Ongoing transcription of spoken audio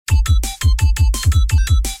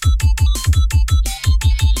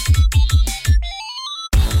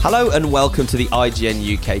Hello and welcome to the IGN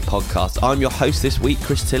UK podcast. I'm your host this week,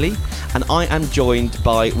 Chris Tilley, and I am joined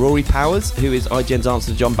by Rory Powers, who is IGN's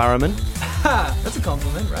answer to John Barrowman. Ha! That's a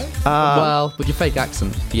compliment, right? Well, with your fake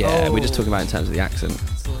accent. Yeah, Oh. we're just talking about in terms of the accent.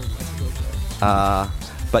 That's a good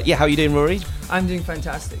joke. But yeah, how are you doing, Rory? I'm doing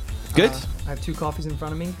fantastic. Good. I have 2 coffees in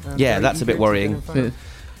front of me. I'm Yeah, very that's a bit eager to worrying. get in front of-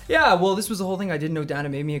 Yeah, well, this was the whole thing. I didn't know Dana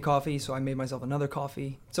made me a coffee, so I made myself another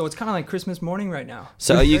coffee. So it's kind of like Christmas morning right now.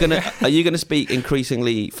 So are you gonna speak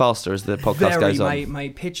increasingly faster as the podcast goes on? My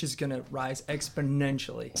pitch is gonna rise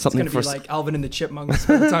exponentially. Something it's for gonna us- be like Alvin and the Chipmunks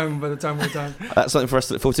by the time we're done. That's something for us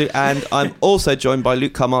to look forward to. And I'm also joined by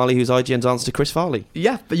Luke Carmali, who's IGN's answer to Chris Farley.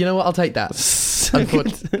 Yeah, but you know what? I'll take that.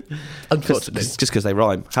 Unfortunately. Just because they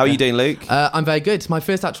rhyme. How are you doing, Luke? I'm very good. It's my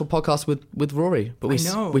first actual podcast with Rory. But I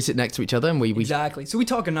know. we sit next to each other and we Exactly. So we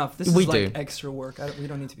talk enough. This We is like do. extra work. We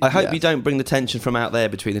don't need to be. I hope Yeah. you don't bring the tension from out there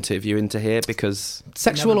between the two of you into here, because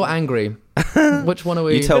sexual or Never. angry? Which one are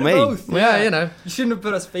we? You tell me. Both, Yeah, you know. You shouldn't have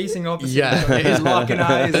put us facing opposite. Yeah, it is locking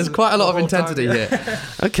eyes. There's quite a lot of the whole time. intensity here.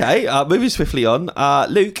 Okay, moving swiftly on.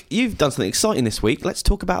 Luke, you've done something exciting this week. Let's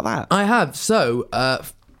talk about that. I have. So,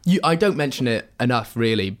 I don't mention it enough,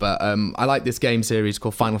 really, but I like this game series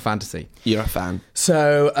called Final Fantasy. You're a fan.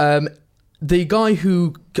 So, the guy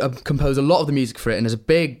who composed a lot of the music for it and is a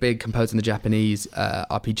big composer in the Japanese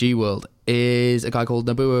RPG world is a guy called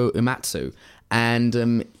Nobuo Uematsu.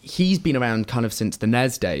 And he's been around kind of since the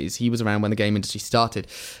NES days. He was around when the game industry started.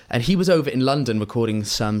 And he was over in London recording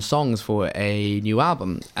some songs for a new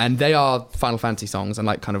album. And they are Final Fantasy songs and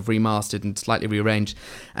like kind of remastered and slightly rearranged.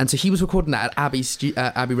 And so he was recording that at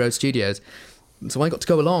Abbey Road Studios. So I got to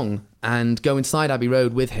go along and go inside Abbey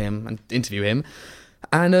Road with him and interview him.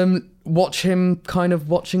 And watch him kind of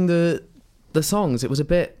watching the songs. It was a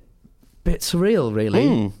bit surreal,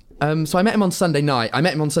 really. So I met him on Sunday night.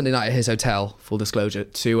 At his hotel, full disclosure,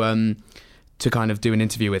 to kind of do an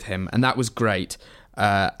interview with him, and that was great.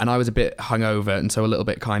 And I was a bit hungover, and so a little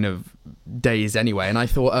bit kind of dazed anyway. And I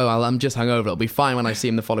thought, I'm just hungover. It'll be fine when I see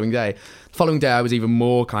him the following day. The following day, I was even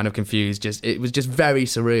more kind of confused. It was just very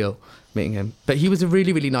surreal meeting him. But he was a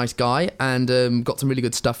really, really nice guy, and got some really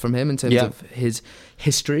good stuff from him in terms of his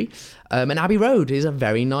history. And Abbey Road is a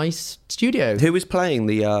very nice studio. Who was playing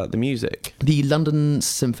the music? The London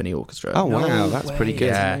Symphony Orchestra. Oh, No wow, that's way. pretty good.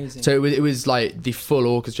 That's Yeah. amazing. So it was like the full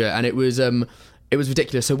orchestra, and it was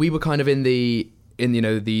ridiculous. So we were kind of in the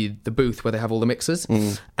booth where they have all the mixers,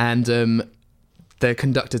 and the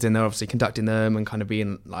conductors in there obviously conducting them and kind of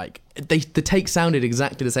being like the take sounded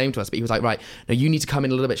exactly the same to us, but he was like, right, now you need to come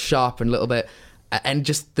in a little bit sharp and a little bit, and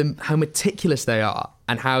just how meticulous they are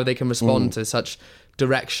and how they can respond to such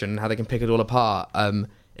direction, how they can pick it all apart.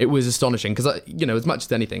 It was astonishing because, as much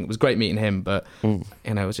as anything, it was great meeting him, but,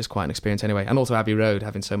 it was just quite an experience anyway. And also Abbey Road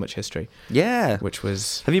having so much history, Yeah. which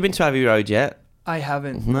was... Have you been to Abbey Road yet? I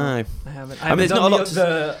haven't. No. I haven't. I mean, there's haven't not a done lot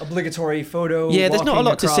the obligatory photo. Yeah, there's not a walking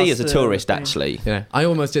lot to see across as a the tourist, thing. actually. Yeah, I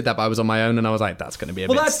almost did that, but I was on my own, and I was like, "That's going to be a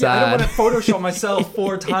Well, bit that's I don't sad." want to Photoshop myself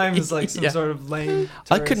 4 times like some Yeah. sort of lame.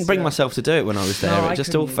 I tourist, couldn't bring yeah. myself to do it when I was there. No, It I just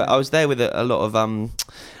couldn't all either. I was there with a lot of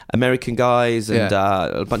American guys and Yeah.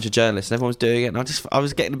 a bunch of journalists, and everyone was doing it, and I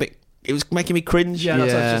was getting a bit... It was making me cringe. Yeah,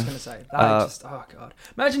 that's what I was Yeah. just gonna say. Oh god,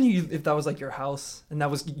 imagine if that was like your house and that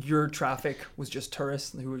was your traffic was just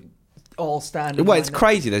tourists who were all standing. Well, it's lined up.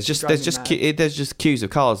 crazy. There's Drives just me mad. there's just queues of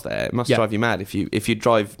cars there. It must Yeah. drive you mad if you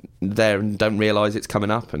drive there and don't realise it's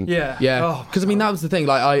coming up. And Yeah, Yeah, Oh, because that was the thing.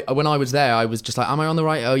 Like, when I was there, I was just like, "Am I on the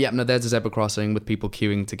right? Oh, yeah, no, there's a zebra crossing with people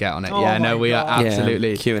queuing to get on it. Oh yeah, no, my we God. are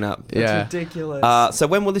absolutely." queuing up. that's Yeah. ridiculous. So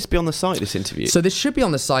when will this be on the site? This interview? So this should be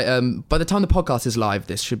on the site. By the time the podcast is live,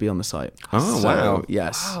 this should be on the site. Oh, So, wow.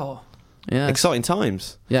 Yes. Wow. Yeah. Exciting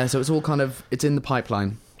times. Yeah. So it's all it's in the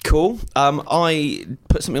pipeline. Cool. I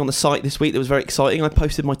put something on the site this week that was very exciting. I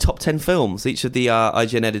posted my top 10 films. Each of the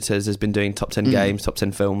IGN editors has been doing top 10 games, top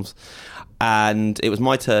 10 films. And it was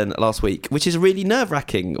my turn last week, which is really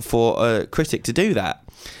nerve-wracking for a critic to do that.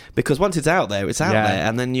 Because once it's out there, it's out Yeah. there.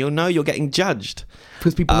 And then you'll know you're getting judged.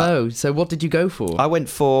 Because people know. So what did you go for? I went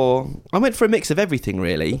for a mix of everything,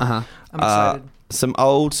 really. Uh-huh. I'm excited. Some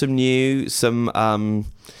old, some new, some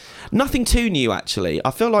Nothing too new, actually.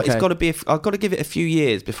 I feel like Okay. it's got to be. I've got to give it a few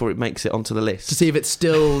years before it makes it onto the list To see if it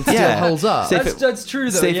still Yeah. holds up. See if That's true,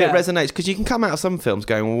 though. See if yeah. it resonates, because you can come out of some films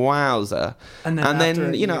going wowzer, And then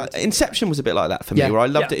after a year or two. Inception was a bit like that for me, Yeah. where I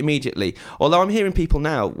loved Yeah. it immediately. Although I'm hearing people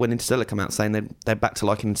now, when Interstellar come out, saying they're back to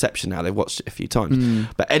liking Inception now. They've watched it a few times.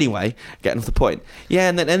 But anyway, getting off the point. Yeah,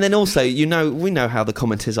 and then also, we know how the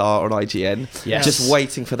commenters are on IGN. Yes. Just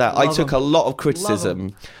waiting for that. I Love took 'em. a lot of Love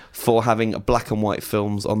criticism for having black and white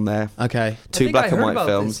films on there. Okay. Two black and white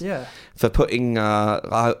films. This, yeah. For putting,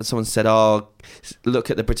 someone said, "Oh, look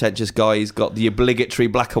at the pretentious guy, he's got the obligatory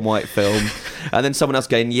black and white film, and then someone else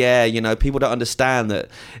going, yeah, you know, people don't understand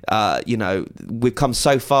that, you know, we've come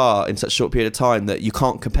so far in such a short period of time that you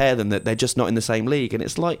can't compare them, that they're just not in the same league. And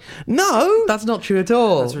it's like, no, That's not true at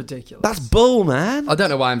all. That's ridiculous. that's bull, man. I don't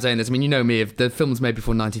know why I'm saying this. I mean, you know me. If the film's made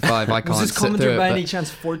before '95, I can't Was this sit through commentary it. by but- any chance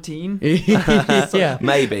 14? yeah.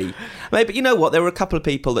 Maybe. You know what? There were a couple of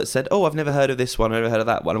people that said, "Oh, I've never heard of this one. I've never heard of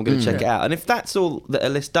that one. I'm going to check it out." And if that's all that a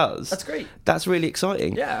list does, That's great. That's really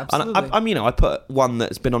exciting. Yeah, And absolutely. I'm, you know, I put one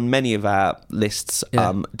that's been on many of our lists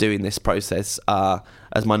Yeah. doing this process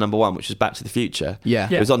as my number one, which was Back to the Future. Yeah.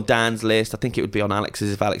 It was on Dan's list. I think it would be on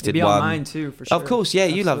Alex's if Alex It'd did be one. on mine too, for sure. Of course, yeah,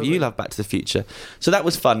 you Absolutely. love Back to the Future. So that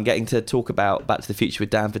was fun getting to talk about Back to the Future with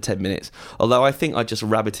Dan for 10 minutes. Although I think I just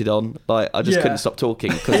rabbited on, like I just Yeah. couldn't stop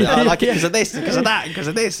talking because I like it because of this, because of that, because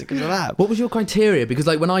of this, because of that. What was your criteria? Because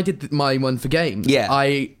like when I did my one for games, Yeah.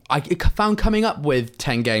 I found coming up with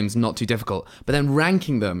 10 games not too difficult, but then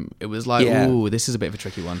ranking them, it was like, Yeah. ooh, this is a bit of a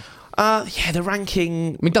tricky one. Yeah, the ranking.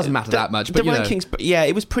 I mean, it doesn't matter that much, but the you know. rankings. Yeah,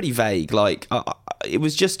 it was pretty vague. Like, it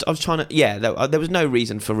was just I was trying to. Yeah, there was no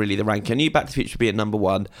reason for really the ranking. I knew Back to the Future would be at number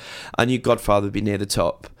one. I knew Godfather would be near the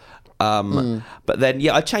top. But then,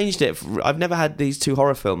 yeah, I changed it. I've never had these two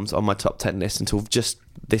horror films on my top 10 list until just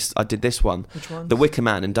this. I did this one, Which ones? The Wicker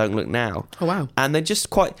Man and Don't Look Now. Oh, wow. And they're just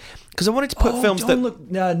quite because I wanted to put films don't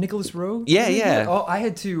that. look, Nicholas Rowe. Yeah, Isn't it? yeah. Oh, I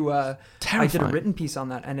had to. I did a Terrifying. written piece on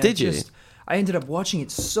that, and Did you? I ended up watching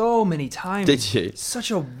it so many times. Did you?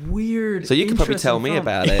 Such a weird. So you can probably interesting tell me film.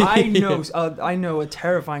 about it. I know a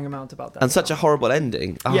terrifying amount about that. And such a film. horrible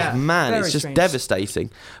ending. Oh Yeah, man, very it's just strange. devastating.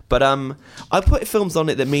 But I put films on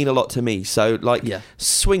it that mean a lot to me. So like Yeah.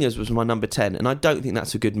 Swingers was my number 10, and I don't think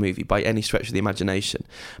that's a good movie by any stretch of the imagination.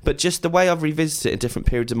 But just the way I've revisited it in different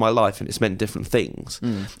periods of my life, and it's meant different things.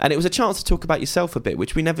 And it was a chance to talk about yourself a bit,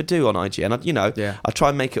 which we never do on IGN. I try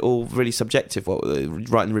and make it all really subjective,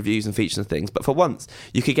 writing reviews and features and things. But for once,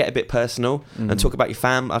 you could get a bit personal and talk about your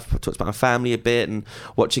family. I've talked about my family a bit and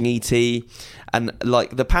watching E.T. And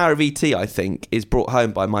like the power of E.T., I think, is brought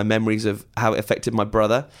home by my memories of how it affected my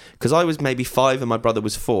brother. Because I was maybe 5 and my brother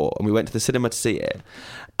was 4, and we went to the cinema to see it.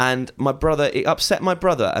 And it upset my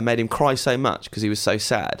brother and made him cry so much because he was so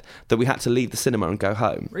sad that we had to leave the cinema and go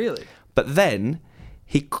home. Really? But then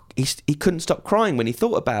he couldn't stop crying when he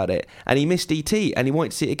thought about it, and he missed E.T. and he wanted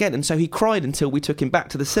to see it again, and so he cried until we took him back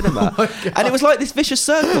to the cinema. And it was like this vicious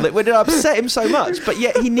circle that would upset him so much, but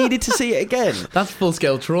yet he needed to see it again. That's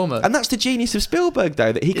full-scale trauma. And that's the genius of Spielberg,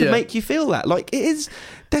 though, that he can Yeah. make you feel that. Like, it is...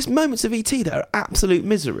 There's moments of E.T. that are absolute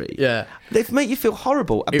misery. Yeah. They make you feel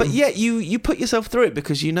horrible. But yet you put yourself through it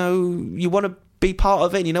because you know you want to be part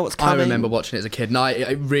of it and you know what's I coming. remember watching it as a kid, and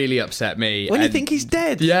it really upset me. When you and- think he's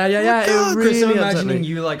dead. Yeah, yeah, yeah. God, It Chris, really I'm upset imagining me.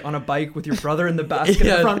 you like on a bike with your brother in the basket in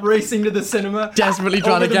Yeah. front, racing to the cinema, Desperately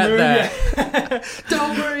trying to over the get moon, there. yeah.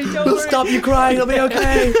 Don't worry, don't We'll worry. stop you crying. It'll be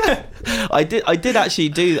okay. I did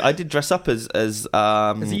actually I did dress up as As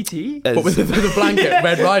E.T.? as- What with the blanket,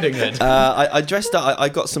 Red Riding Hood? I dressed up. I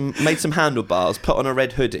made some handlebars, put on a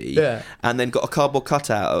red hoodie, Yeah. and then got a cardboard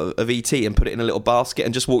cutout of ET and put it in a little basket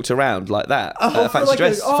and just walked around like that. Oh, for fancy like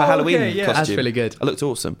dress a- for Halloween okay, yeah. costume. That's really good. I looked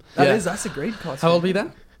awesome. Yeah. That's a great costume. How old were you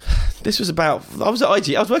then? This was about. I was at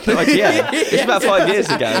IG. I was working at IGN. It's about 5 years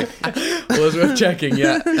ago. Was worth checking,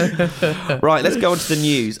 yeah. Right, let's go on to the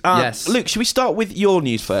news. Yes. Luke, should we start with your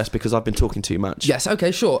news first because I've been talking too much? Yes,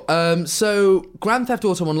 okay, sure. So, Grand Theft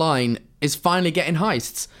Auto Online is finally getting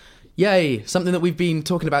heists. Yay! Something that we've been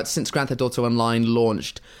talking about since Grand Theft Auto Online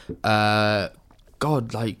launched.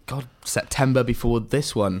 September before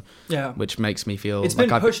this one. Yeah. Which makes me feel It's like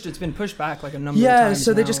been I've pushed. It's been pushed back like a number of Yeah, times.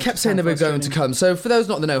 so they now, just which kept is saying they kinda were going to frustrating. come. So for those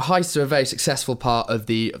not to know, heists are a very successful part of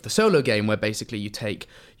the solo game, where basically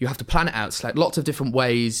you have to plan it out, select lots of different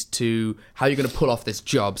ways to how you're going to pull off this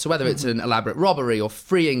job. So whether it's an elaborate robbery or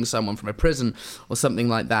freeing someone from a prison or something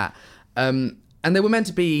like that. And they were meant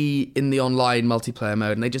to be in the online multiplayer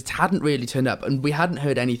mode, and they just hadn't really turned up, and we hadn't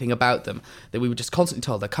heard anything about them. That we were just constantly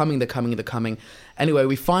told they're coming, they're coming, they're coming. Anyway,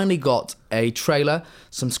 we finally got a trailer,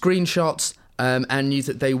 some screenshots, and news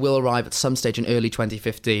that they will arrive at some stage in early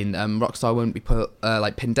 2015. Rockstar won't be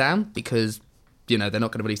pinned down because they're not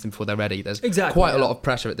going to release them before they're ready. There's quite a lot of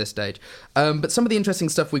pressure at this stage. But some of the interesting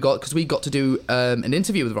stuff we got, because we got to do an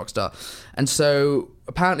interview with Rockstar, and so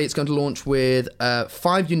apparently it's going to launch with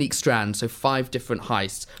 5 unique strands, so 5 different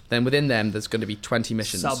heists. Then within them, there's going to be 20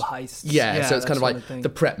 missions. Sub-heists. Yeah, so it's kind of that sort like thing. the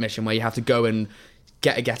prep mission where you have to go and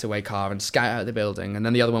get a getaway car and scout out the building, and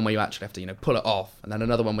then the other one where you actually have to pull it off, and then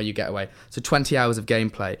another one where you get away. So 20 hours of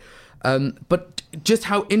gameplay. But just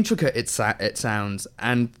how intricate it sounds,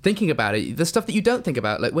 and thinking about it, the stuff that you don't think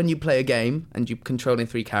about, like when you play a game and you're controlling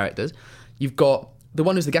 3 characters, you've got the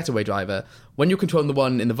one who's the getaway driver, when you're controlling the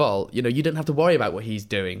one in the vault, you don't have to worry about what he's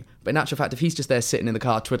doing. But in actual fact, if he's just there sitting in the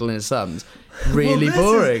car twiddling his thumbs, really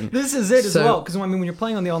boring. This is it as well, because when you're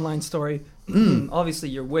playing on the online story, obviously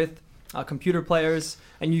you're with computer players,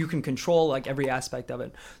 and you can control like every aspect of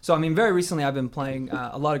it. So very recently I've been playing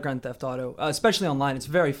a lot of Grand Theft Auto, especially online. It's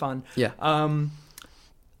very fun. Yeah.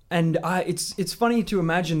 And it's funny to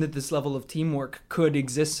imagine that this level of teamwork could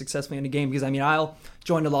exist successfully in a game, because I'll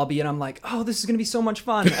join a lobby and I'm like, oh, this is going to be so much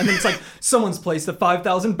fun. And then it's like someone's placed a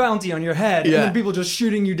 5,000 bounty on your head, and then people just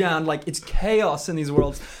shooting you down. Like, it's chaos in these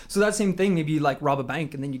worlds. So that same thing, maybe you like rob a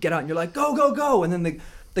bank and then you get out and you're like, go, go, go. And then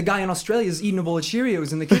the guy in Australia is eating a bowl of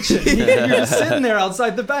Cheerios in the kitchen. And you're just sitting there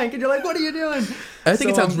outside the bank and you're like, what are you doing? I think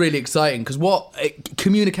it sounds really exciting, because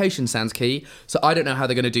communication sounds key. So I don't know how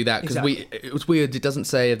they're going to do that, because it was weird. It doesn't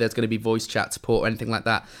say if there's going to be voice chat support or anything like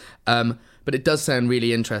that. But it does sound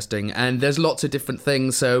really interesting, and there's lots of different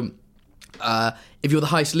things. So if you're the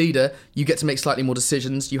heist leader, you get to make slightly more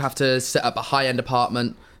decisions. You have to set up a high-end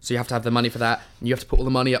apartment, so you have to have the money for that, and you have to put all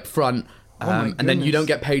the money up front, and then you don't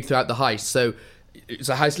get paid throughout the heist. So as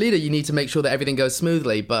a heist leader, you need to make sure that everything goes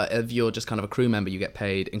smoothly, but if you're just kind of a crew member, you get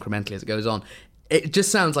paid incrementally as it goes on. It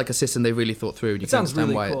just sounds like a system they really thought through, and you can understand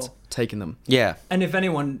really why cool. it's taken them. Yeah. And if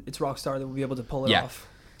anyone, it's Rockstar that will be able to pull it off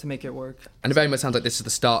to make it work. And it very much sounds like this is the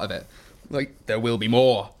start of it. Like, there will be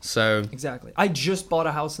more, so... Exactly. I just bought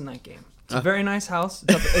a house in that game. It's a very nice house.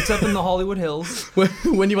 It's up in the Hollywood Hills.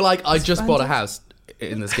 When you were like, I just bought a house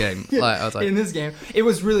in this game. I was like... In this game. It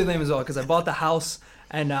was really lame as well, because I bought the house,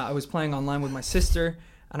 and I was playing online with my sister,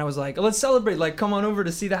 and I was like, let's celebrate, like, come on over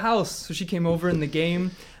to see the house. So she came over in the game,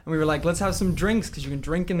 and we were like, let's have some drinks, because you can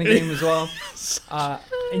drink in the game as well.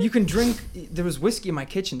 And you can drink, there was whiskey in my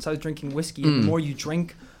kitchen, so I was drinking whiskey, and the more you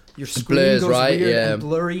drink, your screen blurs, goes right? weird Yeah. and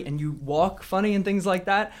blurry, and you walk funny and things like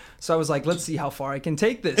that. So I was like, let's see how far I can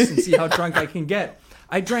take this and see how drunk I can get.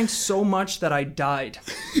 I drank so much that I died.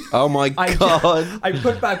 Oh my God. I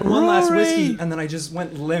put back one last whiskey, and then I just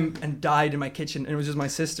went limp and died in my kitchen, and it was just my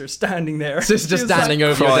sister standing there. Just She was standing like,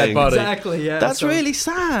 over your dead crying. body. Exactly, yeah. That's so really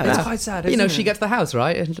sad. It's quite sad, isn't She it? gets the house,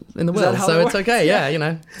 right? In the Is that will, how so it it's works? okay, yeah,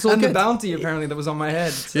 it's all And good. the bounty, apparently, that was on my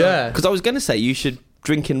head. So. Yeah. Because I was going to say you should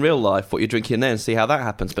drink in real life what you're drinking there and see how that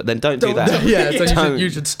happens, but then don't do that. Yeah, so Don't- you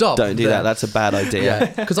should stop. Don't do that. That's a bad idea. Yeah,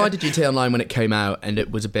 because I did GTA Online when it came out, and it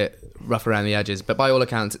was a bit rough around the edges. But by all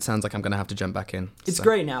accounts, it sounds like I'm going to have to jump back in. It's So.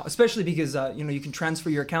 great now, especially because you can transfer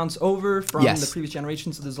your accounts over from Yes. the previous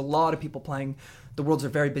generation. So there's a lot of people playing. The worlds are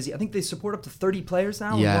very busy. I think they support up to 30 players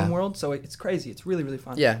now in one world. So it's crazy. It's really, really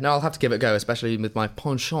fun. Yeah, no, I'll have to give it a go, especially with my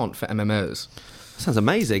penchant for MMOs. Sounds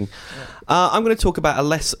amazing. I'm going to talk about a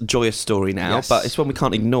less joyous story now, Yes. but it's one we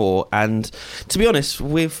can't ignore. And to be honest,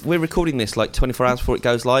 we're recording this like 24 hours before it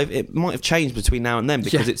goes live. It might have changed between now and then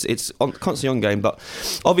because it's constantly ongoing. But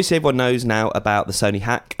obviously, everyone knows now about the Sony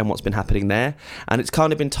hack and what's been happening there, and it's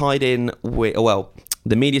kind of been tied in with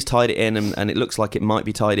the media's tied it in, and it looks like it might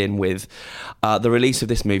be tied in with the release of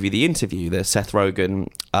this movie, The Interview, the Seth Rogen,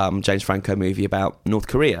 James Franco movie about North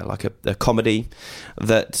Korea, like a comedy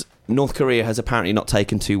that North Korea has apparently not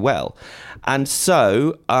taken too well. And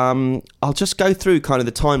so I'll just go through kind of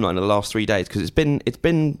the timeline of the last 3 days, because it's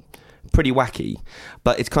been pretty wacky,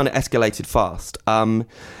 but it's kind of escalated fast.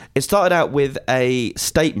 It started out with a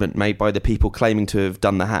statement made by the people claiming to have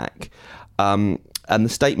done the hack. And the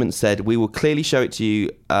statement said, "We will clearly show it to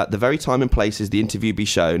you at the very time and places the interview be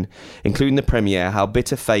shown, including the premiere, how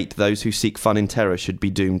bitter fate those who seek fun in terror should be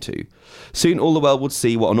doomed to. Soon all the world will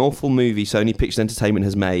see what an awful movie Sony Pictures Entertainment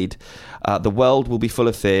has made. The world will be full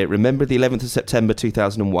of fear. Remember the 11th of September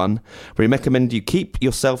 2001. We recommend you keep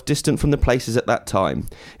yourself distant from the places at that time.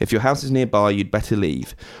 If your house is nearby, you'd better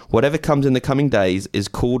leave. Whatever comes in the coming days is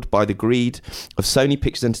called by the greed of Sony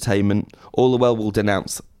Pictures Entertainment. All the world will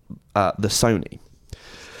denounce the Sony."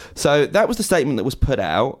 So that was the statement that was put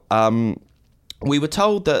out. We were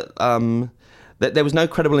told that there was no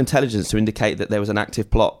credible intelligence to indicate that there was an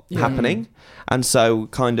active plot happening. And so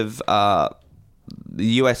kind of the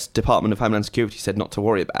US Department of Homeland Security said not to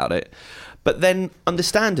worry about it. But then,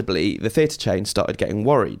 understandably, the theatre chain started getting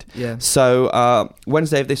worried. Yeah. So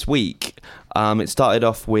Wednesday of this week, it started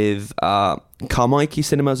off with Carmike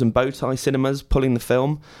Cinemas and Bowtie Cinemas pulling the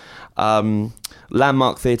film.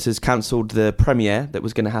 Landmark Theatres cancelled the premiere that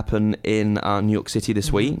was going to happen in New York City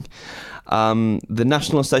this week. The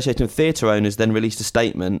National Association of Theatre Owners then released a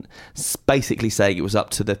statement basically saying it was up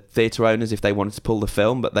to the theatre owners if they wanted to pull the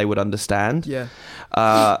film, but they would understand. Yeah.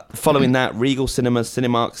 Following that, Regal Cinemas,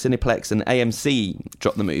 Cinemark, Cineplex and AMC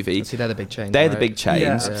dropped the movie. See, they're the big chains. They're right? the big chains,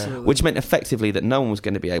 Yeah, absolutely. which meant effectively that no one was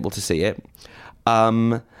going to be able to see it.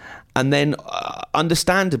 And then,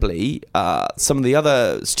 understandably, some of the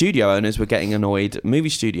other studio owners were getting annoyed, movie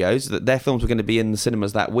studios, that their films were going to be in the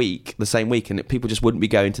cinemas that week, the same week, and people just wouldn't be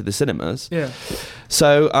going to the cinemas. Yeah.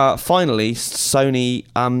 So finally, Sony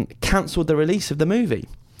cancelled the release of the movie.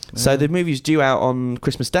 So the movie's due out on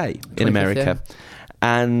Christmas Day in 25th, America. yeah.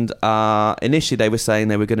 And initially they were saying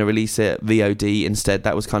they were going to release it VOD instead.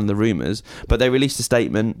 That was kind of the rumours. But they released a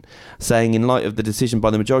statement saying, in light of the decision by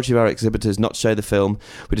the majority of our exhibitors not to show the film,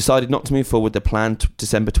 we decided not to move forward the planned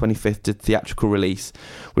December 25th to theatrical release.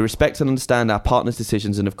 We respect and understand our partners'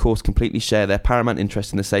 decisions and, of course, completely share their paramount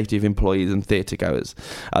interest in the safety of employees and theatre goers.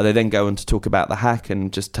 They then go on to talk about the hack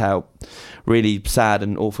and just how really sad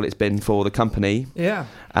and awful it's been for the company. Yeah.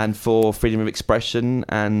 And for freedom of expression,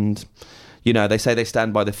 and you know, they say they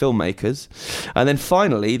stand by the filmmakers. And then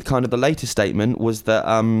finally, kind of the latest statement was that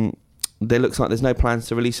there looks like there's no plans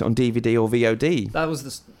to release it on DVD or VOD. That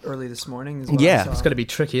was early this morning as well. Yeah. So. It's going to be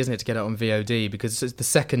tricky, isn't it, to get it on VOD? Because it's the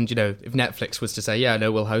second, you know, if Netflix was to say, yeah,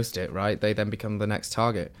 no, we'll host it, right, they then become the next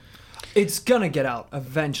target. It's gonna get out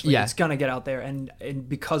eventually. Yeah. It's gonna get out there, and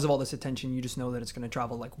because of all this attention, you just know that it's gonna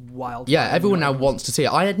travel like wild. Yeah, everyone now wants to see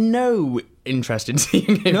it. I had no interest in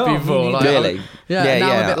seeing it No, me before. neither. Like, Really? Yeah, now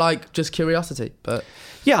yeah. a bit like just curiosity. But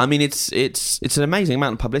Yeah, I mean, it's an amazing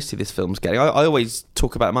amount of publicity this film's getting. I always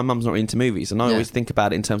talk about, my mum's not into movies, and I always think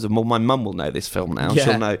about it in terms of, well, my mum will know this film now.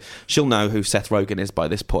 Yeah. She'll know who Seth Rogen is by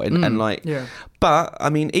this point, and like, Yeah. But I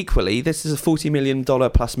mean, equally, this is a $40 million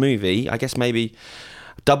plus movie. I guess maybe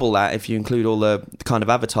double that if you include all the kind of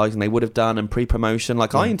advertising they would have done and pre-promotion.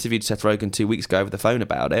 Like, I interviewed Seth Rogen 2 weeks ago over the phone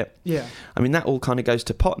about it. Yeah. I mean, that all kind of goes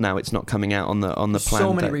to pot now. It's not coming out on the plan.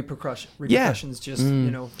 So many repercussions just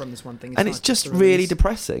you know, from this one thing. And it's just really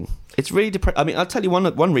depressing. It's really depressing. I mean, I'll tell you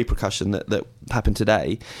one repercussion that happened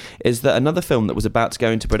today is that another film that was about to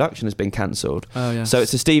go into production has been cancelled. Oh, yes. So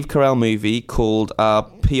it's a Steve Carell movie called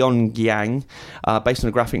Pyongyang, based on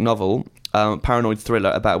a graphic novel. Paranoid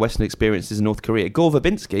thriller about Western experiences in North Korea. Gore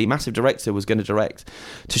Verbinski, massive director, was going to direct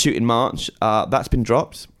to shoot in March. That's been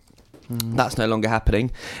dropped. That's no longer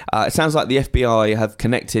happening. It sounds like the FBI have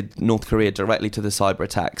connected North Korea directly to the cyber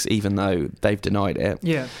attacks, even though they've denied it.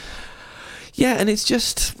 Yeah. Yeah, and it's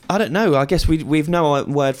just, I don't know. I guess we've no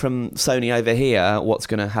word from Sony over here what's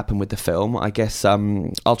going to happen with the film. I guess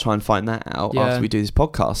I'll try and find that out after we do this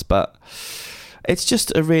podcast. But it's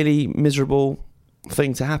just a really miserable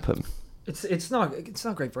thing to happen. It's not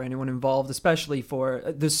great for anyone involved, especially for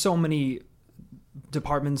there's so many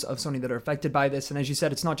departments of Sony that are affected by this, and as you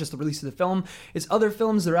said, it's not just the release of the film, it's other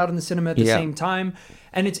films that are out in the cinema at the same time,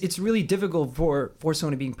 and it's really difficult for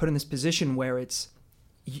Sony being put in this position where it's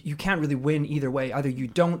you can't really win either way. Either you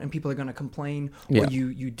don't and people are going to complain, or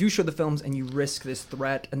you do show the films and you risk this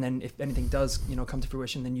threat, and then if anything does come to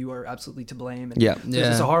fruition, then you are absolutely to blame. And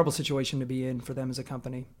it's a horrible situation to be in for them as a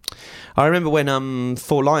company. I remember when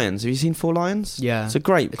Four Lions. Have you seen Four Lions? Yeah, it's a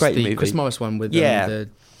great the movie. Chris Morris one with the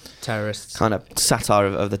terrorists, kind of satire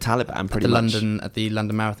of the Taliban, pretty much. At the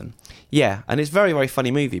London Marathon. Yeah, and it's a very, very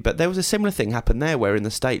funny movie. But there was a similar thing happened there, where in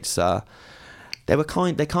the States,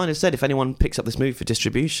 they kind of said, if anyone picks up this movie for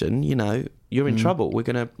distribution, you're in trouble. We're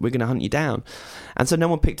gonna hunt you down. And so no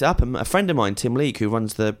one picked it up. And a friend of mine, Tim Leake, who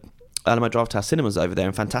runs the Alamo Drafthouse Cinemas over there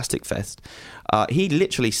in Fantastic Fest, he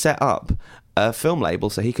literally set up a film label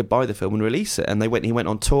so he could buy the film and release it. And he went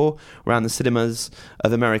on tour around the cinemas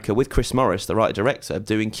of America with Chris Morris, the writer-director,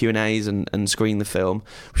 doing Q&As and screening the film,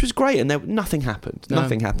 which was great. And nothing happened. No.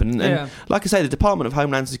 Nothing happened. And like I say, the Department of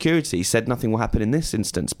Homeland Security said nothing will happen in this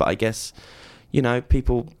instance. But I guess,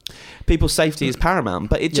 people's safety is paramount.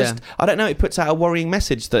 But it just, I don't know, it puts out a worrying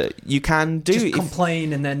message that you can do. Just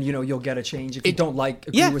complain and then, you'll get a change. If you don't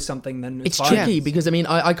agree with something, then it's fine. Tricky because, I mean,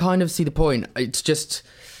 I kind of see the point. It's just,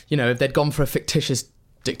 if they'd gone for a fictitious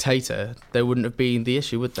dictator, there wouldn't have been the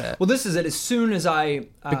issue, would there? Well, this is it. As soon as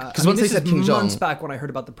because once they said Kim Jong, months back when I heard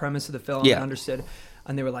about the premise of the film, I understood,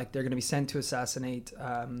 and they were like, they're going to be sent to assassinate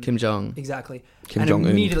Kim Jong. Exactly. Kim and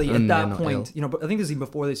Jong-un. Immediately at that point, but I think this is even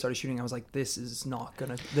before they started shooting. I was like, this is not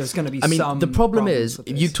gonna. There's going to be. The problem is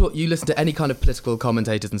you listen to any kind of political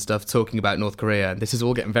commentators and stuff talking about North Korea, and this is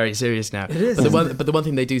all getting very serious now. It is. But the one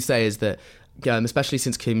thing they do say is that, especially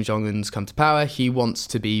since Kim Jong-un's come to power, he wants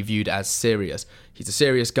to be viewed as serious. He's a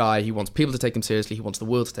serious guy. He wants people to take him seriously. He wants the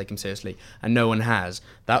world to take him seriously, and no one has.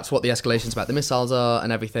 That's what the escalations about the missiles are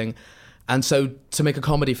and everything. And so to make a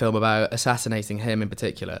comedy film about assassinating him in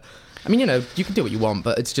particular, I mean, you can do what you want,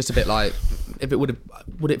 but it's just a bit like, if it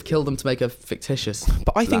would it kill them to make a fictitious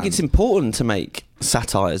But I think land? it's important to make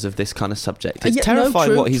satires of this kind of subject. It's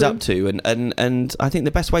terrifying what he's up to, and I think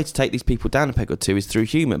the best way to take these people down a peg or two is through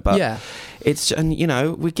humour. But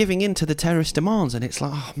we're giving in to the terrorist demands, and it's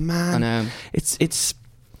like, oh man, I know. It's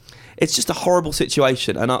it's just a horrible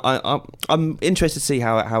situation, and I'm interested to see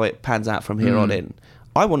how it pans out from here on in.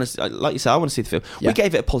 I want to, like you said, I want to see the film. Yeah. We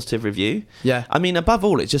gave it a positive review. Yeah. I mean, above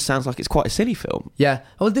all, it just sounds like it's quite a silly film. Yeah.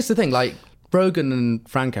 Well, this is the thing. Like Rogen and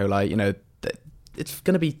Franco, like, you know, it's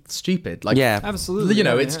going to be stupid. Like, Yeah. Absolutely. you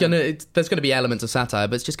know, yeah, it's yeah. gonna. There's going to be elements of satire,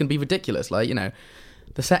 but it's just going to be ridiculous. Like, you know,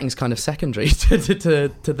 the setting's kind of secondary to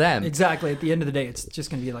them. Exactly. At the end of the day, it's just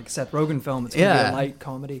going to be like a Seth Rogen film. It's going to be Yeah. a light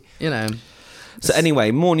comedy. You know. So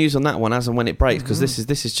anyway, more news on that one as and when it breaks, because this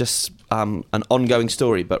is just an ongoing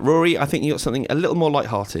story. But Rory, I think you got something a little more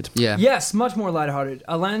lighthearted. Yeah. Yes, much more lighthearted.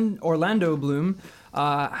 Orlando Bloom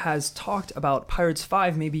has talked about Pirates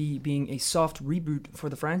 5 maybe being a soft reboot for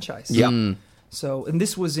the franchise. Yeah. Mm. So, and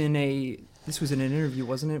this was in an interview,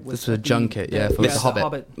 wasn't it? This was a junket, yeah, for The The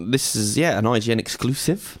Hobbit. This is an IGN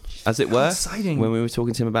exclusive, as it were. Exciting. When we were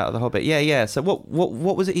talking to him about The Hobbit. Yeah. So what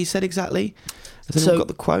was it he said exactly? Has So, anyone got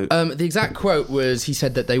the quote? The exact quote was, he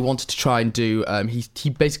said that they wanted to try and do, he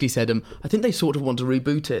basically said, I think they sort of want to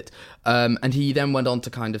reboot it. And he then went on to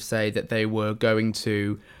kind of say that they were going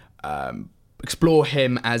to explore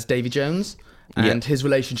him as Davy Jones and his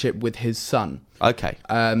relationship with his son. Okay.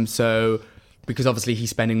 So, because obviously he's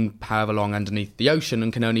spending however long underneath the ocean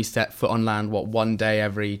and can only set foot on land, one day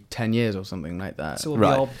every 10 years or something like that. So it'll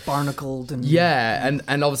Right. be all barnacled and Yeah,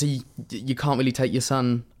 and obviously you can't really take your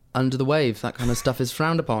son under the waves. That kind of stuff is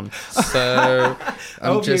frowned upon. So I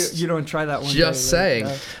I'm hope just you don't try that one. just saying.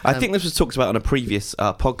 I think this was talked about on a previous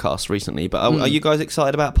podcast recently, but are you guys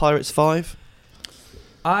excited about Pirates 5?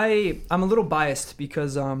 I'm a little biased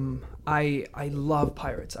because I love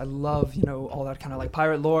pirates. I love, you know, all that kind of like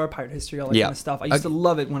pirate lore, pirate history, all that Yeah. kind of stuff. I used to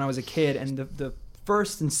love it when I was a kid, and the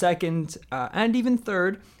first and second and even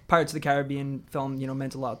third Pirates of the Caribbean film, you know,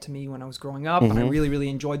 meant a lot to me when I was growing up, and I really, really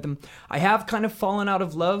enjoyed them. I have kind of fallen out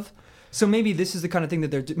of love, so maybe this is the kind of thing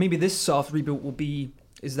that maybe this soft reboot will be,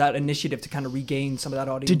 is that initiative to kind of regain some of that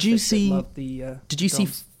audience. Did you that see? loved the, Did you see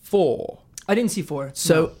films. 4? I didn't see 4.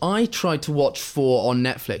 So I tried to watch 4 on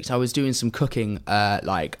Netflix. I was doing some cooking,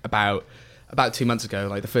 like about 2 months ago,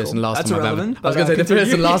 like the first Cool. and last That's time irrelevant, I was but, going to say the continue.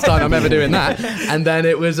 first and last time I'm ever doing that. And then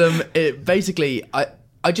it was it basically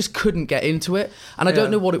I just couldn't get into it, and I don't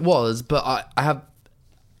Yeah. know what it was, but I have.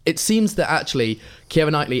 It seems that actually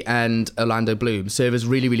Keira Knightley and Orlando Bloom serve as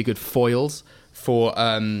really, really good foils for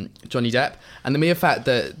Johnny Depp, and the mere fact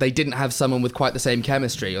that they didn't have someone with quite the same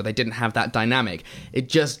chemistry, or they didn't have that dynamic, it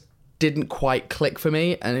just didn't quite click for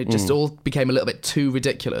me, and it just all became a little bit too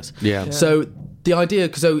ridiculous. Yeah. So the idea,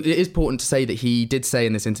 so it is important to say that he did say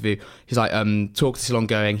in this interview, he's like, talk to Salon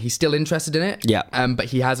going, he's still interested in it, Yeah. but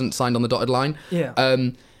he hasn't signed on the dotted line. Yeah.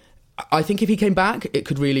 I think if he came back, it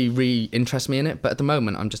could really re-interest me in it, but at the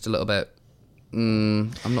moment, I'm just a little bit. I'm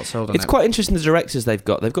not sold on it. It's quite interesting, the directors they've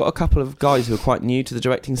got. They've got a couple of guys who are quite new to the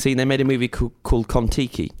directing scene. They made a movie called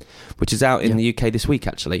Kon-Tiki, which is out in the UK this week,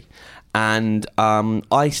 actually. And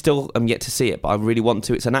I still am yet to see it, but I really want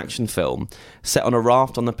to. It's an action film set on a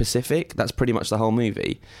raft on the Pacific. That's pretty much the whole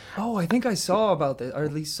movie. Oh, I think I saw about this, or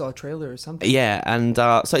at least saw a trailer or something. Yeah, and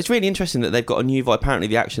so it's really interesting that they've got a new vibe. Apparently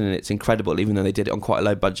the action in it's incredible, even though they did it on quite a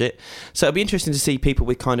low budget. So it'll be interesting to see people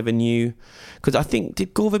with kind of a new... Because I think,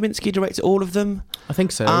 did Gore Verbinski direct all of them? I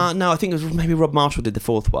think so. No, I think it was maybe Rob Marshall did the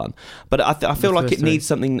fourth one. But I feel like first it three. needs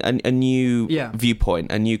something, a new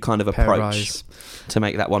viewpoint, a new kind of Pair of approach eyes. to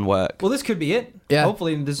make that one work. Well, this could be it. Yeah.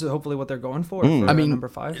 Hopefully, this is hopefully what they're going for. I mean, number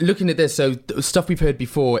 5. looking at this, so stuff we've heard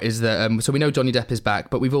before is that, so we know Johnny Depp is back,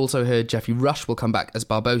 but we've also heard Jeffrey Rush will come back as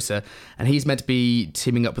Barbossa, and he's meant to be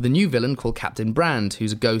teaming up with a new villain called Captain Brand,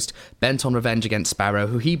 who's a ghost bent on revenge against Sparrow,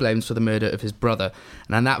 who he blames for the murder of his brother.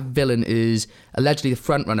 And that villain is, allegedly the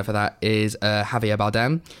front runner for that is Javier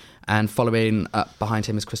Bardem, and following up behind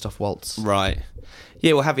him is Christoph Waltz. Right.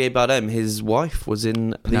 Yeah, well, Javier Bardem, his wife, was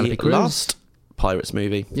in Penelope the Cruz. last Pirates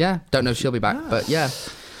movie. Yeah, don't know if she'll be back, but yeah.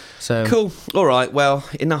 So Cool. All right. Well,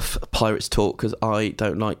 enough Pirates talk, because I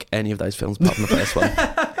don't like any of those films apart from the first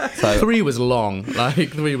one. So 3 was long. Like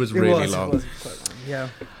 3 was really long. It was quite long. Yeah.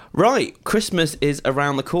 right, Christmas is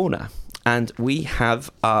around the corner, and we have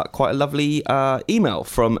quite a lovely email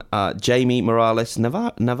from Jamie Morales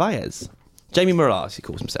Narvaez. Jamie Morales, he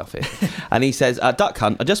calls himself here. And he says, Duck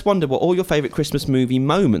Hunt, I just wonder what all your favourite Christmas movie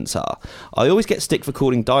moments are. I always get stick for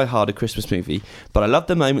calling Die Hard a Christmas movie, but I love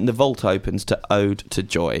the moment the vault opens to Ode to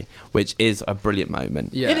Joy, which is a brilliant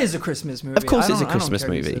moment. Yeah. It is a Christmas movie. Of course I it's a don't- I don't Christmas care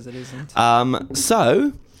who movie. says it isn't.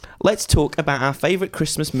 So, let's talk about our favourite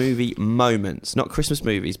Christmas movie moments. Not Christmas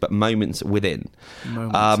movies, but moments within.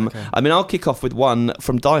 Okay. I mean, I'll kick off with one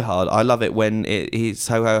from Die Hard. I love it when he's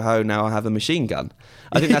ho ho ho, now I have a machine gun.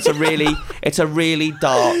 I think that's it's a really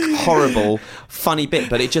dark, horrible, funny bit,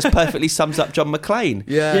 but it just perfectly sums up John McClane.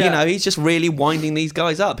 Yeah. You know, he's just really winding these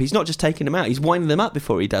guys up. He's not just taking them out, he's winding them up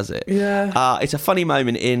before he does it. Yeah. It's a funny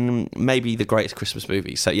moment in maybe the greatest Christmas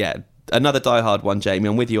movie. So yeah, another Die Hard one, Jamie.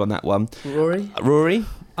 I'm with you on that one. Rory?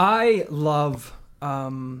 I love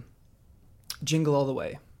Jingle All the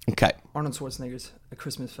Way. Okay. Arnold Schwarzenegger's a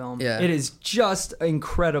Christmas film. Yeah. It is just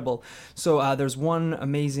incredible. So there's one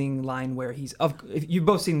amazing line where you've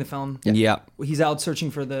both seen the film. Yeah. He's out searching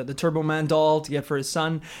for the Turbo Man doll to get for his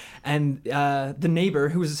son, and the neighbor,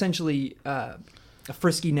 who is essentially a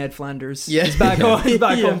frisky Ned Flanders, is back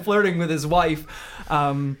home flirting with his wife,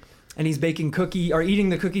 and he's baking eating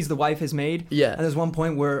the cookies the wife has made. Yeah. And there's one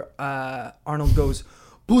point where Arnold goes,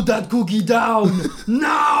 "Put that cookie down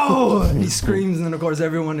now!" And he screams, and then of course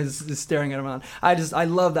everyone is staring at him. I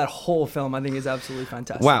love that whole film. I think it's absolutely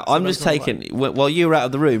fantastic. Wow, So I'm that's just one of taking, while you were out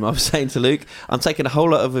of the room, I was saying to Luke, I'm taking a whole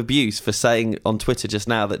lot of abuse for saying on Twitter just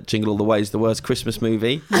now that Jingle All the Way is the worst Christmas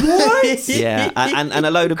movie. What? Yeah, and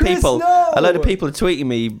a load of Chris, people, no! a load of people are tweeting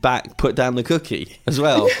me back, put down the cookie as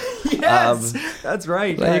well. Yes, that's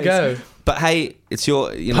right. There you guys. go. But hey, it's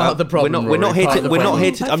your, you know, Part of the problem, we're not Rory, here part to, of the we're not problem.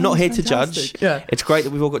 here to, I'm not here to Fantastic. judge. Yeah. It's great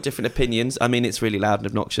that we've all got different opinions. I mean, it's really loud and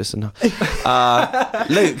obnoxious. And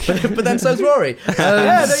Luke, But then so's Rory.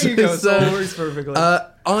 Yeah, there you go. So, So it works perfectly.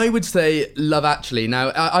 I would say Love Actually. Now,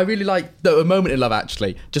 I really like a moment in Love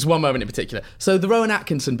Actually, just one moment in particular. So the Rowan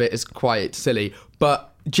Atkinson bit is quite silly,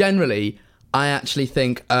 but generally, I actually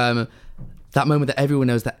think that moment that everyone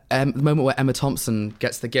knows, the moment where Emma Thompson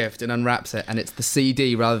gets the gift and unwraps it, and it's the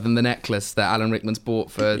CD rather than the necklace that Alan Rickman's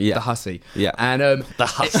bought for Yeah. the hussy. Yeah. And The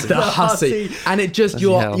hussy. it's the hussy. hussy. And it just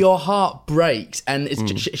hell. your heart breaks, and it's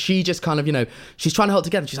she just kind of, you know, she's trying to hold it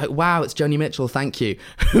together. She's like, "Wow, it's Joni Mitchell, thank you."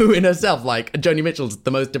 Who in herself, like, Joni Mitchell's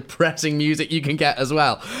the most depressing music you can get as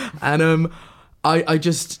well. And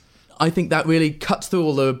I think that really cuts through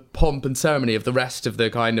all the pomp and ceremony of the rest of the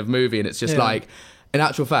kind of movie, and it's just like, in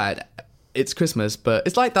actual fact, it's Christmas, but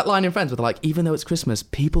it's like that line in Friends where they're like, even though it's Christmas,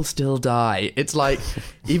 people still die. It's like,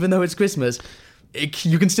 even though it's Christmas,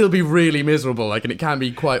 you can still be really miserable, like, and it can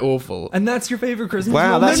be quite awful. and that's your favorite Christmas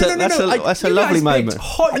wow, moment? that's a You lovely guys picked moment.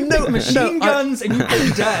 hot, you picked machine guns and you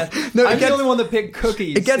picked death. No, it I'm the gets- only one that picked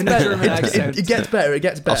cookies. It gets in a better. German accent. It gets better. It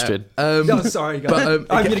gets better. Austrian. No, sorry, guys. But,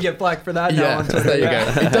 I'm gonna get flack for that now. Yeah, On Twitter. there you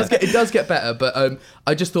Yeah. go. It does get better, but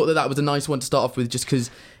I just thought that was a nice one to start off with, just because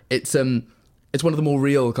it's one of the more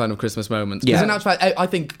real kind of Christmas moments. Yeah. Because in actual fact, I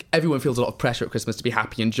think everyone feels a lot of pressure at Christmas to be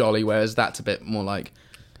happy and jolly, whereas that's a bit more like,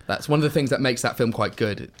 that's one of the things that makes that film quite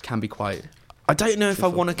good. It can be quite. I don't know if I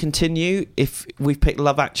want to continue if we've picked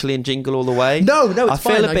Love Actually and Jingle All the Way. No, it's I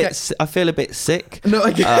feel fine. I feel a bit sick. No,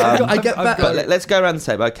 I get I've better. But let's go around the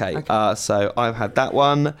table. Okay. So I've had that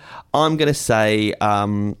one. I'm going to say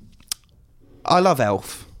I love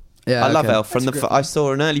Elf. Yeah, I love okay. Elf. I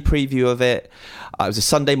saw an early preview of it. It was a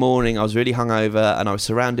Sunday morning. I was really hungover, and I was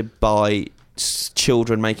surrounded by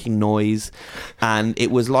children making noise, and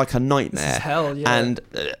it was like a nightmare. This is hell, yeah. And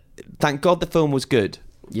thank God the film was good.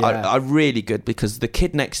 Yeah. I really good, because the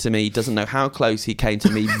kid next to me doesn't know how close he came to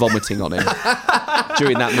me vomiting on him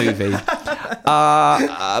during that movie.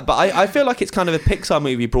 But I feel like it's kind of a Pixar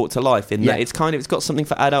movie brought to life in that it's got something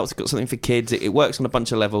for adults, it's got something for kids. It works on a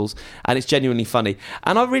bunch of levels, and it's genuinely funny.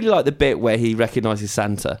 And I really like the bit where he recognises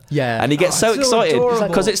Santa. Yeah. And he gets so it's so excited adorable.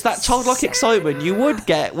 because it's that childlike excitement you would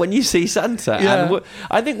get when you see Santa. Yeah. And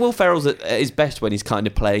I think Will Ferrell's at his best when he's kind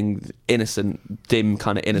of playing innocent, dim,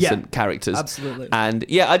 kind of innocent characters. Absolutely. And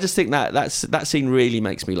yeah, I just think that scene really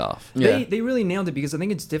makes me laugh. Yeah. They really nailed it, because I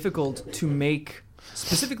think it's difficult to make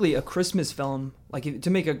specifically a Christmas film, to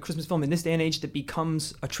make a Christmas film in this day and age that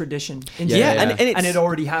becomes a tradition. Yeah. And it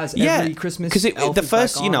already has every Christmas. because Elf the is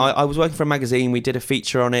first, back you know, on. I was working for a magazine. We did a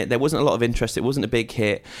feature on it. There wasn't a lot of interest. It wasn't a big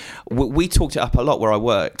hit. We talked it up a lot where I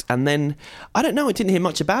worked, and then I don't know. I didn't hear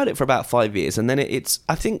much about it for about 5 years, and then it's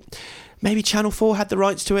I think. Maybe Channel 4 had the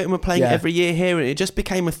rights to it and were playing it every year here, and it just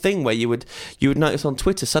became a thing where you would notice on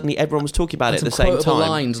Twitter suddenly everyone was talking about it at the Some same quotable time.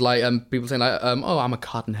 lines like people saying like, "Oh, I'm a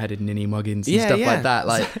cotton-headed ninny muggins" and Yeah, stuff yeah. like that.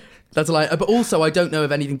 Like that's like, but also I don't know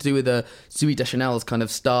if anything to do with Zooey Deschanel's kind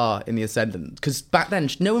of star in The Ascendant, because back then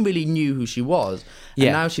no one really knew who she was, and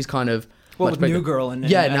Yeah. now she's kind of. Well, much with bigger. New Girl and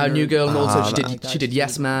now New Girl, and also that- she did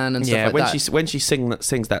Yes Man and Yeah, stuff like that. when she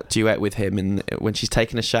sings that duet with him, when she's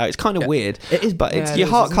taking a shower, it's kind of weird. It is, but yeah, your it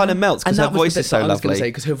heart is, kind of isn't it? melts because And her that was voice the is bit so that I was going to say, lovely.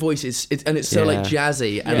 because her voice is, and it's so like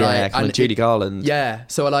jazzy and yeah, like kind and of Judy Garland. Yeah,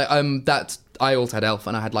 so like I also had Elf,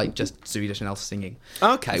 and I had like just Swedish and Elf singing.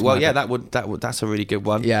 Okay, That's well, my yeah, pick. that's a really good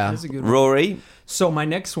one. Yeah. That's a good one. Rory, So my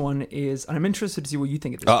next one is, and I'm interested to see what you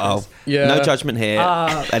think of this. uh-oh. Yeah. No judgment here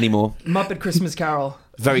anymore. Muppet Christmas Carol.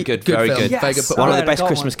 Very good, Good very film. good. Yes. Very good. One of Alright, the best I got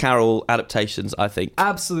Christmas one. Carol adaptations, I think.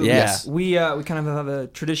 Absolutely. Yes. We kind of have a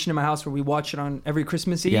tradition in my house where we watch it on every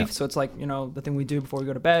Christmas Eve. Yeah. So it's like, the thing we do before we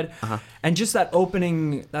go to bed. Uh-huh. And just that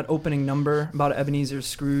opening number about Ebenezer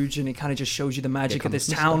Scrooge, and it kind of just shows you the magic of this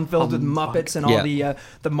comes town filled with Mr. Muppets and all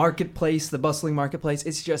the marketplace, the bustling marketplace.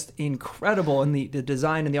 It's just incredible, and the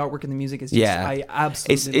design and the artwork and the music is just I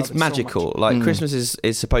absolutely It's love it magical. so much. Like Christmas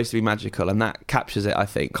is supposed to be magical, and that captures it, I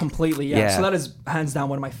think. Completely, yeah. Yeah. So that is hands down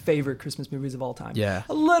one of my favorite Christmas movies of all time. Yeah.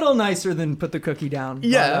 A little nicer than Put the Cookie Down.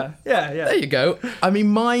 Yeah. But, yeah. There you go. I mean,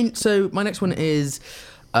 my next one is.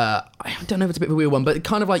 I don't know if it's a bit of a weird one, but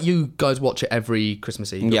kind of like you guys watch it every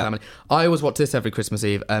Christmas Eve. Your Yeah. family. I always watch this every Christmas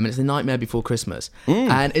Eve, and it's The Nightmare Before Christmas,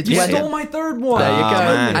 and it's You when stole my third one. there you go,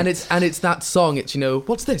 man. and it's that song. It's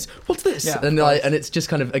what's this, Yeah, and of like, and it's just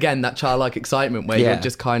kind of again that childlike excitement where Yeah. you're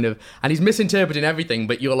just kind of, and he's misinterpreting everything,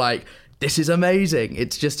 but you're like, this is amazing.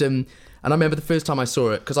 It's just and I remember the first time I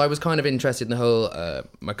saw it because I was kind of interested in the whole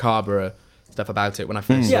macabre stuff about it when I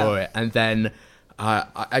first saw it, and then.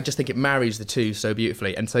 I just think it marries the two so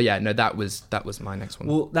beautifully, and so that was my next one.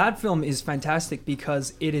 Well, that film is fantastic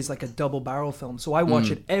because it is like a double barrel film. So I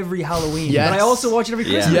watch it every Halloween, Yes. but I also watch it every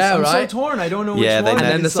Christmas. Yeah, I'm right. so torn. I don't know Yeah, which they- one.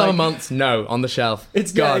 and then the It's summer like- months, no, on the shelf.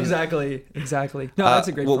 It's gone. exactly. No, that's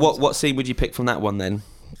a great film. What scene would you pick from that one then?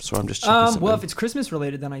 So I'm just checking Well, something. if it's Christmas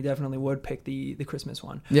related, then I definitely would pick the Christmas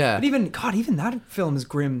one. Yeah. But even that film is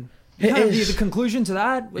grim. It Kind of is. the conclusion to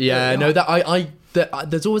that. with Yeah, the- no,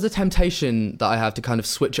 there's always a temptation that I have to kind of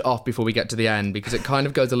switch it off before we get to the end because it kind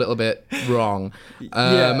of goes a little bit wrong.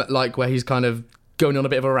 Yeah. Like where he's kind of going on a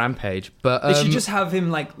bit of a rampage. But They should just have him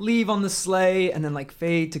like leave on the sleigh and then like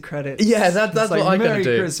fade to credits. Yeah, that's It's what I'm gonna Merry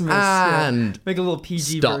do. Christmas. And make a little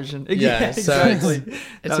PG stop. version. Yeah, so exactly.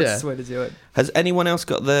 it's- That's the way to do it. Has anyone else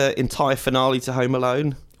got the entire finale to Home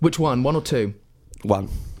Alone? which one or two? One.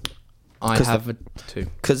 I 'Cause have two.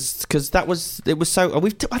 Because it was so.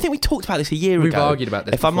 I think we talked about this a year We've ago. argued about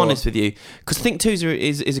this If I'm before. honest with you, because I think 2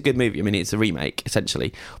 is a good movie. I mean, it's a remake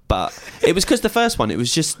essentially, but it was because the first one, it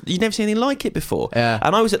was just you'd never seen anything like it before. Yeah.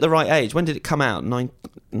 And I was at the right age. When did it come out? Early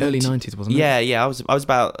 90s, wasn't it? Yeah. I was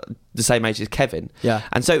about the same age as Kevin. Yeah.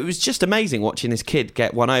 And so it was just amazing watching this kid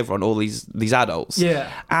get one over on all these adults.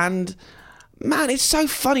 Yeah. And man, it's so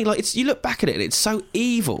funny. Like you look back at it, and it's so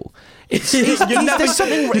evil. It's You'd never- there's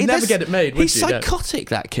something. you'd never there's- get it made, would He's you? Yeah. psychotic.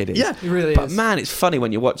 That kid is. Yeah, he really But is. man, it's funny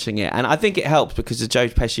when you're watching it, and I think it helps because of Joe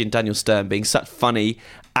Pesci and Daniel Stern being such funny,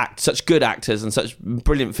 such good actors, and such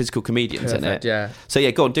brilliant physical comedians in Perfect, it. yeah. So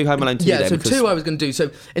yeah, go on, do Home Alone 2 Yeah, then. so because- 2 I was going to do.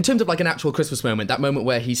 So in terms of like an actual Christmas moment, that moment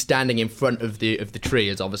where he's standing in front of the tree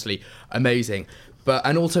is obviously amazing.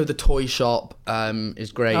 And also the toy shop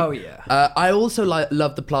is great. Oh, yeah. I also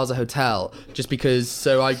love the Plaza Hotel just because.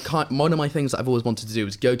 One of my things that I've always wanted to do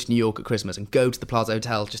is go to New York at Christmas and go to the Plaza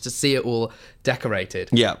Hotel just to see it all decorated.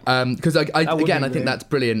 Yeah. Because I would be think great. that's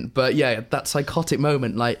brilliant. But yeah, that psychotic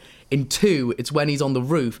moment, like in 2, it's when he's on the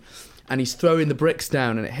roof and he's throwing the bricks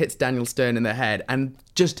down and it hits Daniel Stern in the head, and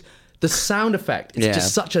just the sound effect. It's Yeah.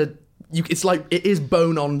 just such a. It's like it is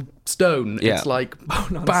bone on stone. Yeah. It's like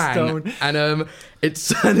Bone on bang, stone. and it's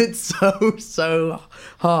so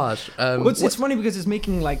harsh. It's funny because it's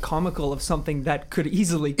making like comical of something that could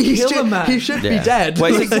easily he kill should, a man. he should Yeah. be dead.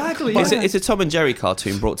 Well, it's, Exactly, It's, yeah. it's a Tom and Jerry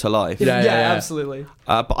cartoon brought to life. Yeah, yeah. absolutely.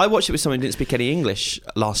 But I watched it with someone who didn't speak any English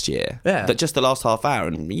last year. Yeah. That just the last half hour,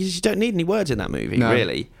 and you don't need any words in that movie, No.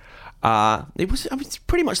 really. It's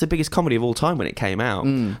pretty much the biggest comedy of all time when it came out.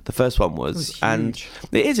 The first one was, was and huge.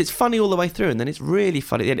 it is. It's funny all the way through, and then it's really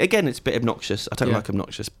funny. And again, it's a bit obnoxious. I don't Yeah. like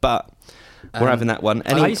obnoxious, but we're having that one.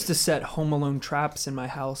 I used to set Home Alone traps in my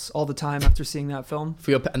house all the time after seeing that film.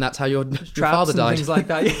 And that's how your Traps father and died. things like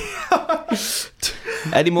that.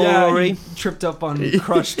 Any more, yeah, Rory? he tripped up on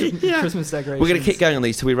crushed Christmas decorations. We're going to keep going on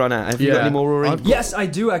these till we run out. Have you got Yeah. any more, Rory? I've got- Yes, I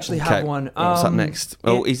do actually have one. What's up next?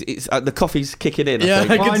 Oh, it's the coffee's kicking in. Yeah, I I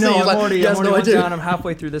think. Oh, can I see know. he's I'm like, already, yes, I'm no, I already do. down. I'm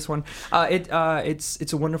halfway through this one.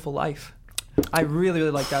 It's a Wonderful Life. I really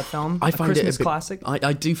like that film. I find Christmas it a bit, classic.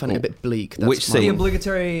 I do find it a bit bleak. That's Which my- The scene?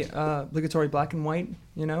 obligatory black and white.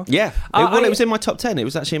 You know. Yeah. I- It was in my top 10. It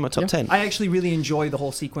was actually in my top 10. I actually really enjoy the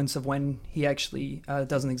whole sequence of when he actually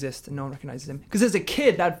doesn't exist and no one recognizes him. Because as a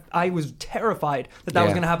kid, that I was terrified that was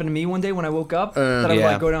Yeah. going to happen to me one day when I woke up. That I would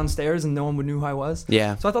Yeah. like go downstairs and no one would know who I was.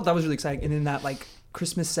 Yeah. So I thought that was really exciting. And in that like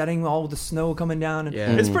Christmas setting, all the snow coming down, and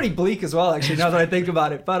Yeah. it's pretty bleak as well. Actually, now that I think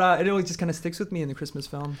about it, but it always just kind of sticks with me in the Christmas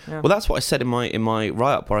film. Yeah. Well, that's what I said in my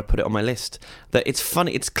write-up where I put it on my list. That it's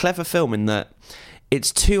funny, it's clever film in that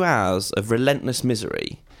it's 2 hours of relentless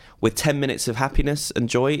misery with 10 minutes of happiness and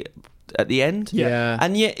joy at the end. Yeah.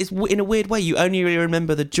 And yet, it's in a weird way, you only really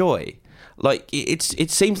remember the joy. Like, it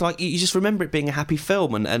seems like you just remember it being a happy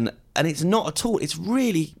film, and it's not at all. It's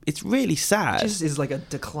really sad. It just is like a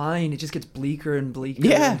decline. It just gets bleaker and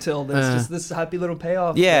bleaker until there's just this happy little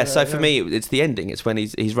payoff. Yeah, so for me, it's the ending. It's when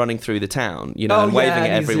he's running through the town, and waving at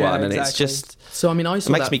everyone, and it's just... So, I mean, it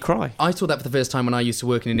makes me cry. I saw that for the first time when I used to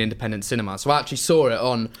work in an independent cinema. So I actually saw it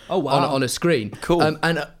on a screen. Cool.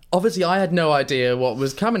 And obviously, I had no idea what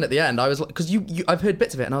was coming at the end. I was like, because I've heard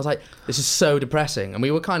bits of it, and I was like, this is so depressing. And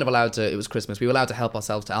we were kind of allowed to. It was Christmas. We were allowed to help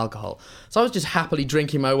ourselves to alcohol. So I was just happily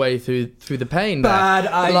drinking my way through the pain. Bad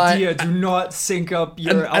idea. Do not sync up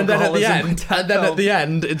your alcoholism. And then at the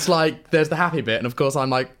end, it's like there's the happy bit, and of course I'm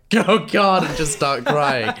like, oh God, and just start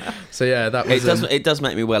crying. So yeah, that was. It does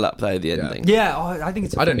make me well up though. The ending. Yeah, I think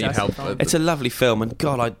it's. I don't need help. It's a lovely film, and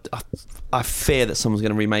God, I fear that someone's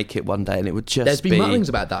going to remake it one day, and it would just. There's been mutterings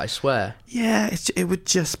about that, I swear. Yeah, it would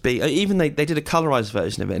just be. Even they did a colorized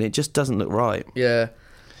version of it, and it just doesn't look right. Yeah.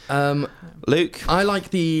 Luke, I like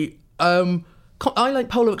the. I like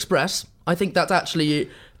Polar Express. I think that's actually.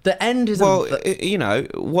 The end is what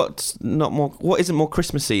isn't more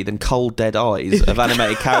Christmassy than cold dead eyes of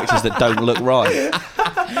animated characters that don't look right?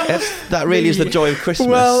 That really is the joy of Christmas.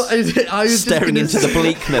 Well, I was staring into the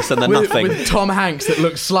bleakness and the nothing. With Tom Hanks that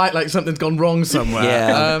looks like something's gone wrong somewhere.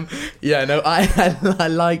 Yeah. I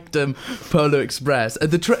liked Polar Express.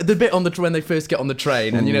 The bit on when they first get on the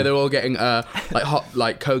train, and they're all getting like hot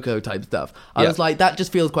like cocoa type stuff. I was like, that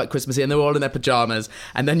just feels quite Christmassy, and they're all in their pajamas,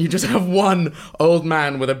 and then you just have one old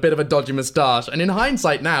man with a bit of a dodgy moustache. And in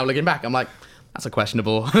hindsight now, looking back, I'm like, that's a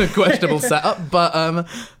questionable setup, but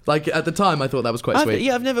like at the time I thought that was quite sweet.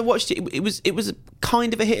 I've never watched it. It was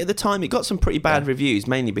kind of a hit at the time. It got some pretty bad reviews,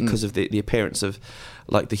 mainly because of the appearance of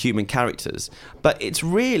like the human characters, but it's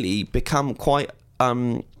really become quite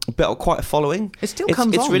a following. It still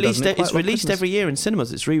comes on, released. Doesn't it? It's released every year in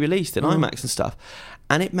cinemas. It's re-released in IMAX and stuff,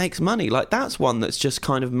 and it makes money. Like that's one that's just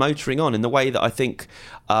kind of motoring on in the way that I think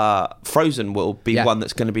Frozen will be one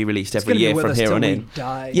that's going to be released every year from here on in.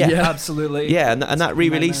 Yeah, absolutely. Yeah, and that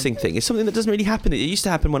re-releasing thing is something that doesn't really happen. It used to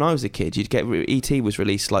happen when I was a kid. You'd get E.T. was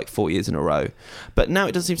released like 4 years in a row, but now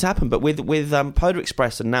it doesn't seem to happen. But with Polar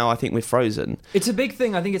Express, and now I think with Frozen, it's a big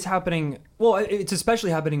thing. I think it's happening. Well, it's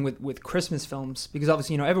especially happening with Christmas films, because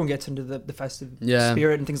obviously everyone gets into the festive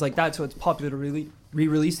spirit and things like that. So it's popular to really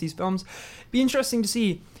re-release these films. Be interesting to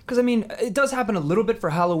see. Because, I mean, it does happen a little bit for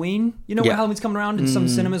Halloween. When Halloween's coming around, and some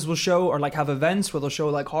cinemas will show, or like have events where they'll show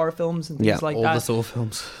like horror films and things like all that. the Saw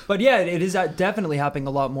films. But yeah, it is definitely happening a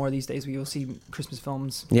lot more these days, where you'll see Christmas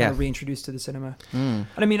films kind of reintroduced to the cinema. And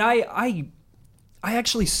I mean, I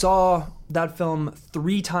actually saw that film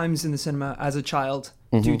 3 times in the cinema as a child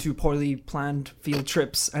due to poorly planned field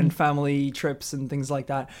trips and family trips and things like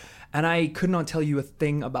that. And I could not tell you a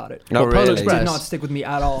thing about it. No, really? It did not stick with me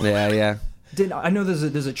at all. Yeah. I know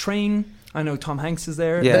there's a train. I know Tom Hanks is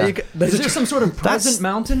there. Yeah. Is there some sort of present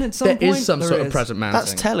mountain at some point? There is some sort of present mountain.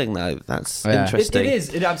 That's telling, though. That's interesting. It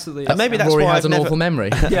is. It absolutely is. Maybe that's Rory why has an awful memory.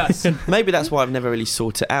 Yes. Maybe that's why I've never really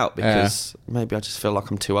sought it out, because maybe I just feel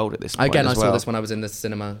like I'm too old at this point. Again, I saw saw this when I was in the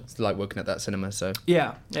cinema, like working at that cinema. So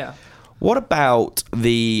yeah. What about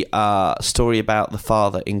the story about the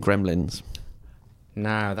father in Gremlins?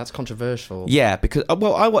 No, that's controversial. Yeah, because I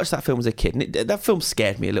watched that film as a kid, and that film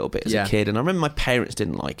scared me a little bit as a kid. And I remember my parents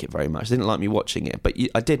didn't like it very much; they didn't like me watching it, but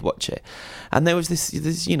I did watch it. And there was this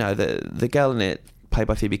the girl in it, played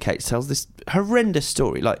by Phoebe Cates, tells this horrendous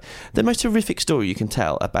story, like the most horrific story you can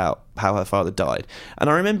tell about how her father died. And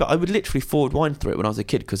I remember I would literally forward wind through it when I was a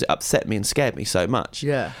kid because it upset me and scared me so much.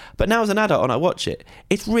 Yeah. But now as an adult and I watch it,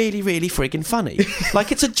 it's really, really friggin' funny.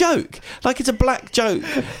 Like it's a joke. Like it's a black joke.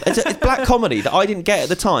 It's black comedy that I didn't get at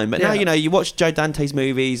the time. But now, you watch Joe Dante's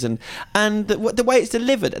movies and the way it's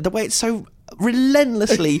delivered, the way it's so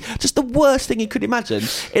relentlessly just the worst thing you could imagine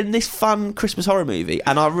in this fun Christmas horror movie.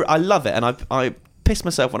 And I love it. And I piss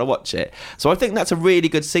myself when I watch it. So I think that's a really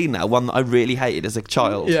good scene now, one that I really hated as a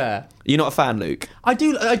child. Yeah. You're not a fan, Luke? I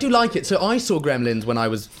do like it. So I saw Gremlins when I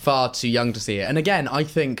was far too young to see it. And again, I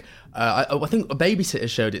think I think a babysitter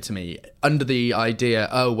showed it to me under the idea,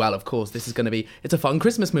 oh, well, of course, this is going to be, it's a fun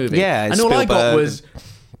Christmas movie. Yeah, and all I got was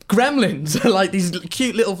Gremlins, like these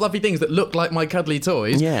cute little fluffy things that look like my cuddly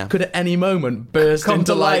toys, could at any moment burst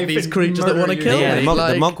into like these creatures that want to kill me.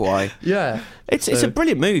 The Mogwai. Yeah. It's a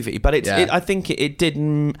brilliant movie, but I think it did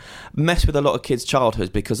mess with a lot of kids' childhoods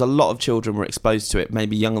because a lot of children were exposed to it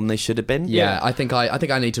maybe younger than they should have been. Yeah, I think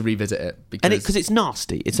I need to revisit it because it's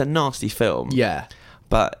nasty. It's a nasty film. Yeah.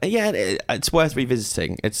 But yeah, it's worth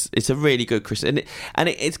revisiting. It's a really good Christmas, and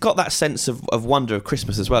it's got that sense of wonder of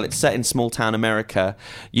Christmas as well. It's set in small town America,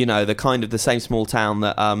 the same small town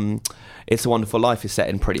that It's a Wonderful Life is set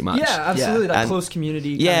in, pretty much. Yeah, absolutely. Yeah. That And- close community.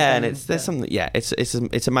 Yeah, kind and of thing. there's something. Yeah,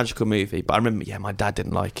 it's a magical movie. But I remember, my dad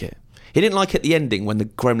didn't like it. He didn't like it at the ending when the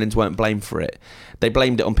Gremlins weren't blamed for it. They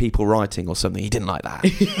blamed it on people writing or something. He didn't like that.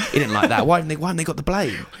 He didn't like that. Why haven't they got the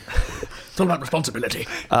blame? It's all about responsibility.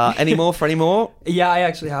 Any more? Yeah, I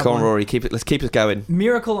actually have Come on, one. Rory. Let's keep it going.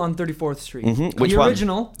 Miracle on 34th Street. Which the one?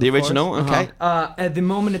 original. The of course. original. Okay. At the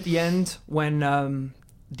moment at the end when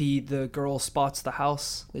the girl spots the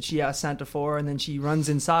house that she asked Santa for, and then she runs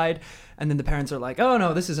inside, and then the parents are like, "Oh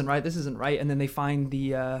no, this isn't right," and then they find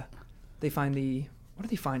the what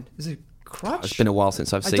do they find? Is it a crutch? It's been a while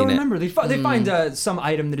since I've I seen don't it. remember. They find some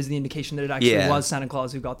item that is the indication that it actually Yeah. was Santa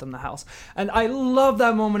Claus who got them the house, and I love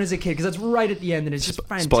that moment as a kid because that's right at the end, and it's just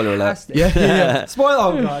fantastic. Spoiler alert. Yeah.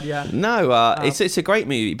 Spoiler. Oh god, yeah. No, it's a great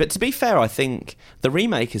movie. But to be fair, I think the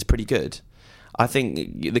remake is pretty good. I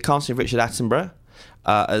think the casting of Richard Attenborough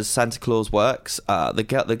as Santa Claus works. The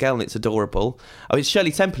girl in it's adorable. Oh, it's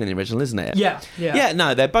Shirley Temple in the original, isn't it? Yeah. Yeah,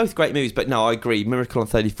 no, they're both great movies, but no, I agree. Miracle on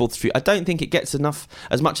 34th Street, I don't think it gets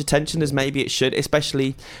as much attention as maybe it should,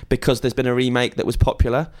 especially because there's been a remake that was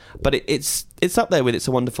popular. But it's up there with It's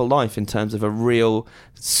a Wonderful Life in terms of a real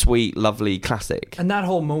sweet, lovely classic. And that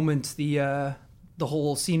whole moment, the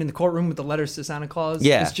whole scene in the courtroom with the letters to Santa Claus,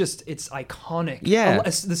 Yeah. it's iconic. Yeah.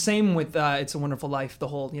 It's the same with It's a Wonderful Life, the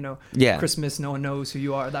whole, Yeah. Christmas, no one knows who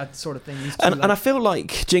you are, that sort of thing. These two, And I feel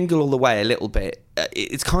like Jingle All the Way a little bit.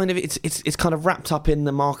 It's kind of wrapped up in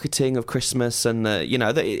the marketing of Christmas, and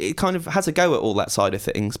it kind of has a go at all that side of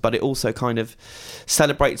things, but it also kind of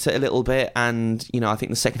celebrates it a little bit. And I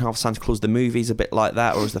think the second half of Santa Claus the movie's a bit like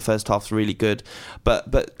that, whereas the first half's really good.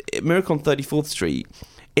 But Miracle on 34th Street,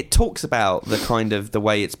 it talks about the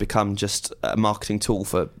way it's become just a marketing tool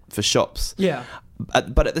for shops. Yeah.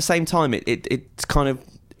 But at the same time,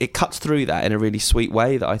 it cuts through that in a really sweet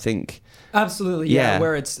way that I think. Absolutely, yeah. Yeah.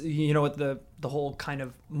 Where it's, what the whole kind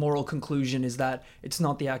of moral conclusion is that it's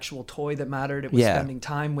not the actual toy that mattered, it was Yeah. spending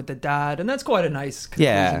time with the dad, and that's quite a nice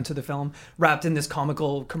conclusion Yeah. to the film, wrapped in this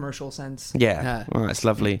comical commercial sense. Yeah, oh, it's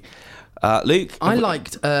lovely. Luke, I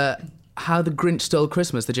liked How the Grinch Stole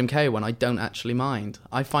Christmas, the Jim Carrey one. I don't actually mind.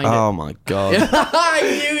 I find oh my god,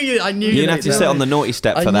 I knew you'd have to sit on the naughty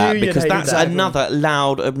step I for that, knew you'd because hate that's that. another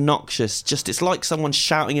loud, obnoxious. It's like someone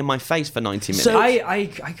shouting in my face for 90 minutes. So- I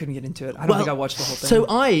couldn't get into it. I don't think I watched the whole thing. So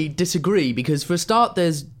I disagree, because for a start,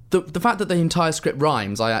 there's the fact that the entire script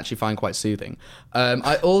rhymes, I actually find quite soothing.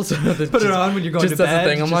 I also Put it on when you're going just to as bed, a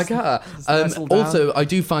thing. I'm just- like, just nestle down. Also, I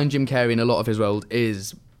do find Jim Carrey in a lot of his roles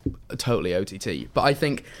is totally OTT, but I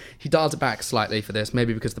think he dialed it back slightly for this,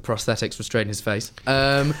 maybe because the prosthetics restrain his face.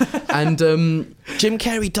 Jim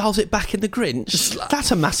Carrey dials it back in The Grinch. That's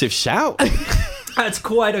a massive shout. That's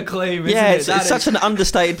quite a claim, isn't Yeah, it? it's That such is- an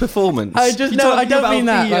understated performance. I just You're no, I talking don't about mean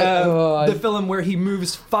that. The film where he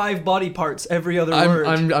moves 5 body parts every other I'm, word.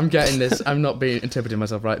 I'm getting this. I'm not being interpreting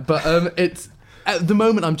myself right, but it's at the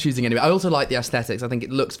moment I'm choosing anyway. I also like the aesthetics. I think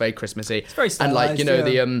it looks very Christmassy. It's very and like stylized,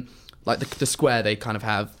 yeah. the like the square they kind of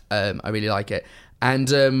have. I really like it. And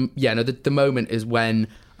the moment is when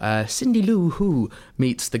Cindy Lou Who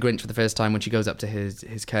meets the Grinch for the first time when she goes up to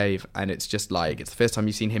his cave, and it's just like it's the first time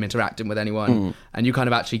you've seen him interacting with anyone, and you kind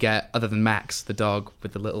of actually get, other than Max the dog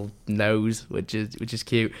with the little nose, which is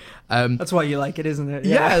cute. That's why you like it, isn't it?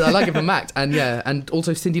 Yeah, I like it for Max, and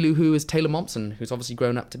also Cindy Lou Who is Taylor Momsen, who's obviously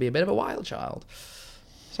grown up to be a bit of a wild child.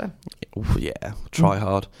 So Ooh, yeah, try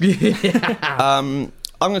hard.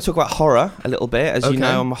 I'm going to talk about horror a little bit. As you Okay.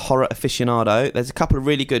 know, I'm a horror aficionado. There's a couple of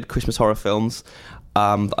really good Christmas horror films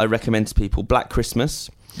that I recommend to people. Black Christmas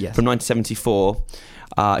Yes. from 1974.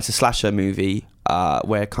 It's a slasher movie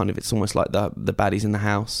where kind of it's almost like the baddies in the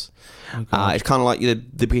house. It's kind of like the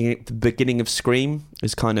beginning of Scream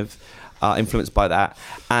is kind of influenced by that.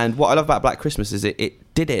 And what I love about Black Christmas is it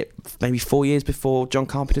did it maybe 4 years before John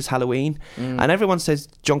Carpenter's Halloween. And everyone says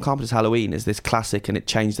John Carpenter's Halloween is this classic and it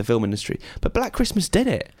changed the film industry. But Black Christmas did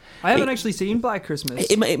it. I haven't actually seen Black Christmas.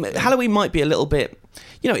 Halloween might be a little bit,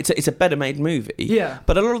 it's a better made movie. Yeah.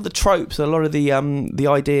 But a lot of the tropes, a lot of the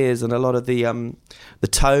ideas, and a lot of the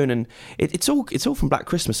tone, and it's all from Black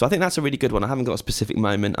Christmas. So I think that's a really good one. I haven't got a specific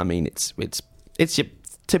moment. I mean, it's your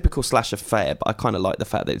typical slasher fare, but I kind of like the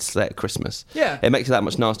fact that it's set at Christmas. Yeah. It makes it that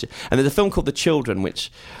much nastier. And there's a film called The Children, which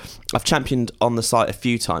I've championed on the site a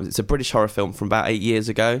few times. It's a British horror film from about 8 years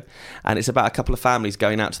ago, and it's about a couple of families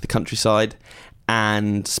going out to the countryside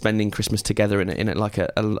and spending Christmas together in like a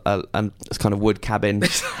kind of wood cabin,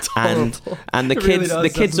 and the It kids really does, the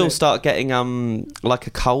kids doesn't all it? start getting like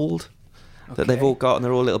a cold. that they've all got, and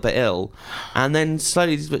they're all a little bit ill. And then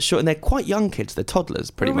slowly but sure, and they're quite young kids, they're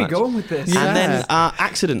toddlers, pretty Where are much. we going with this? Yeah. And then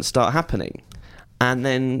accidents start happening, and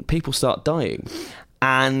then people start dying,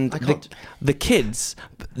 and the kids,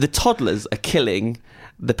 the toddlers, are killing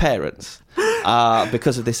the parents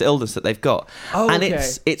because of this illness that they've got. And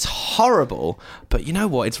it's horrible, but you know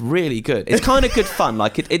what? It's really good. It's kind of good fun.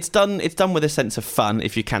 Like it's done with a sense of fun,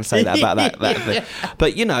 if you can say that about that thing.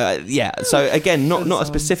 But you know, yeah. So again, not a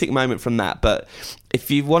specific moment from that, but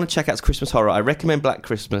if you want to check out Christmas horror, I recommend Black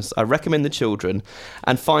Christmas. I recommend The Children.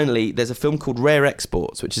 And finally, there's a film called Rare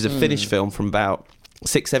Exports, which is a Finnish film from about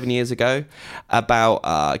 6-7 years ago,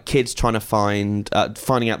 about kids trying to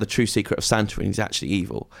finding out the true secret of Santa, and he's actually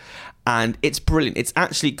evil. And it's brilliant. It's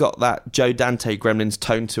actually got that Joe Dante Gremlins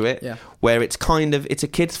tone to it, where it's a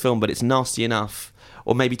kids film, but it's nasty enough,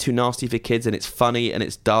 or maybe too nasty for kids, and it's funny and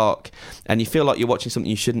it's dark, and you feel like you're watching something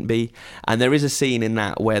you shouldn't be. And there is a scene in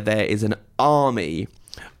that where there is an army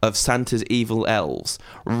of Santa's evil elves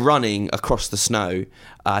running across the snow.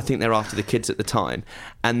 I think they're after the kids at the time,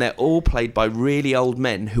 and they're all played by really old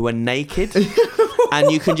men who are naked.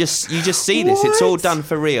 And you just see this. It's all done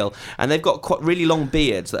for real, and they've got quite really long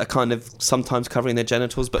beards that are kind of sometimes covering their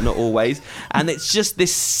genitals, but not always. And it's just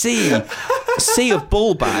this sea of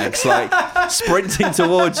ball bags like sprinting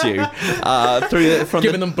towards you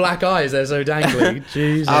giving them black eyes. They're so dangly.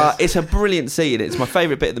 Jesus. It's a brilliant scene. It's my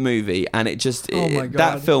favourite bit of the movie, and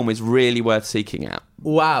that film is really worth seeking out.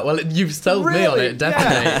 Wow. Well, you've sold me on it,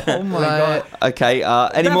 definitely. Yeah. Oh my god. Okay.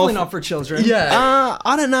 Any Definitely more? not for children. Yeah.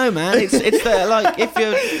 I don't know, man. It's like if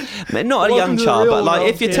you're not a young Welcome to the child, real but like world,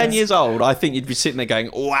 if you're 10 kids. years old, I think you'd be sitting there going,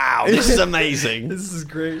 "Wow, this is amazing." This is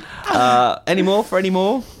great. Any more?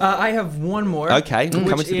 I have one more. Okay, I'm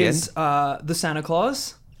coming which to the is the Santa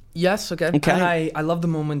Claus. Yes. Okay. Okay. And I love the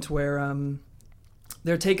moment where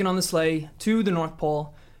they're taken on the sleigh to the North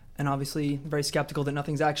Pole, and obviously very skeptical that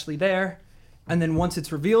nothing's actually there. And then once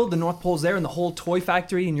it's revealed, the North Pole's there and the whole toy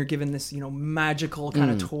factory, and you're given this, magical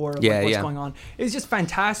kind of tour of what's going on. It's just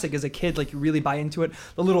fantastic as a kid. Like, you really buy into it.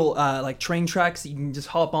 The little like train tracks that you can just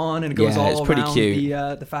hop on, and it goes all pretty around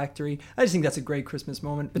cute. the factory. I just think that's a great Christmas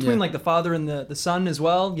moment between like the father and the son as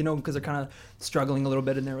well. Because they're kind of struggling a little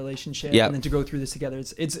bit in their relationship, and then to go through this together,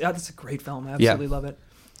 it's a great film. I absolutely love it.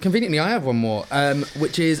 Conveniently, I have one more,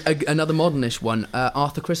 which is another modernish one,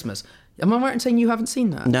 Arthur Christmas. Am I right in saying you haven't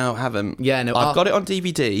seen that? No, I haven't. Yeah, no. I've got it on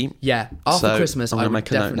DVD. Yeah, Arthur So Christmas. I'm gonna I would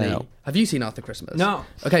make a note definitely. now. Have you seen Arthur Christmas? No.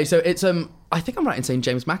 Okay, so it's I think I'm right in saying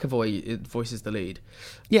James McAvoy voices the lead.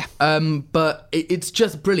 Yeah. But it's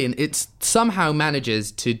just brilliant. It somehow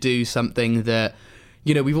manages to do something that,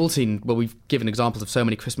 we've all seen. Well, we've given examples of so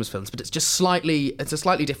many Christmas films, but it's a slightly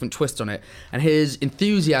different twist on it. And his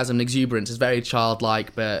enthusiasm and exuberance is very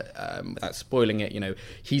childlike, but without spoiling it,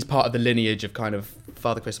 he's part of the lineage of kind of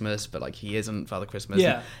Father Christmas, but like he isn't Father Christmas.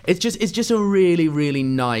 Yeah. And it's just a really, really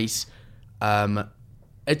nice.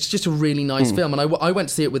 It's just a really nice film, and I went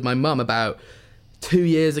to see it with my mum about 2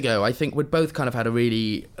 years ago. I think we'd both kind of had a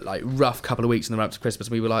really rough couple of weeks in the run up to Christmas.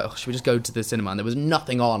 We were like, should we just go to the cinema? And there was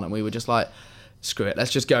nothing on, and we were just like, screw it, let's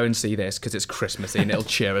just go and see this because it's Christmassy and it'll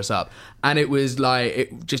cheer us up. And it was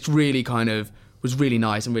it just really kind of was really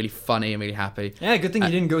nice and really funny and really happy. Yeah, good thing you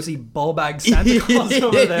didn't go see Ballbag Santa Claus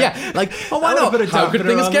over there. Yeah, why not? How could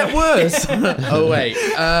things get worse? Oh wait.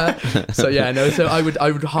 So I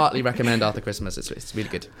would heartily recommend Arthur Christmas. It's really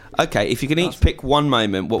good. Okay, if you can each pick one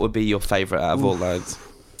moment, what would be your favourite out of all those?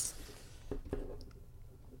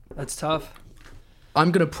 That's tough.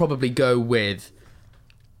 I'm gonna probably go with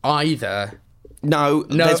either. No,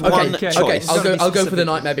 there's okay, one okay. choice. I'll go for the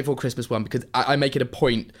Nightmare Before Christmas one because I make it a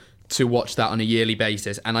point to watch that on a yearly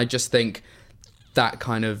basis, and I just think that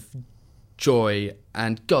kind of joy,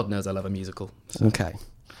 and God knows I love a musical. So. Okay,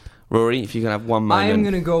 Rory, if you can have one moment, I am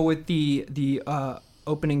going to go with the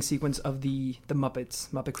opening sequence of the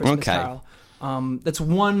Muppet Christmas Carol. That's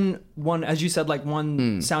one as you said,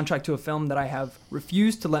 one soundtrack to a film that I have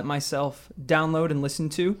refused to let myself download and listen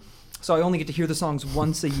to. So I only get to hear the songs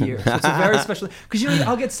once a year. So it's a very special, because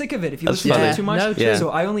I'll get sick of it if you listen to it too much. No, true. So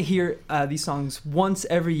I only hear these songs once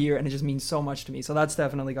every year, and it just means so much to me. So that's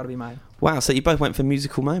definitely got to be mine. Wow, so you both went for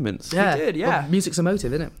musical moments. Yeah, we did, yeah. Well, music's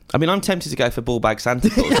emotive, isn't it? I mean, I'm tempted to go for Ballbag Santa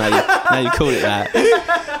Claus. now you call it that.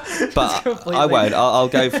 But I won't. I'll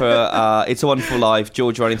go for It's a Wonderful Life,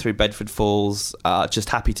 George running through Bedford Falls, just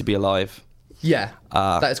happy to be alive. Yeah.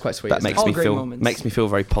 That is quite sweet. That isn't makes it? me great feel moments.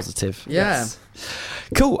 very positive. Yeah. Yes.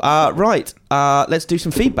 Cool. Right. Let's do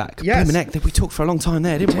some feedback. Yes. Blimey neck, we talked for a long time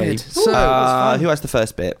there, didn't we? Did. So- Who has the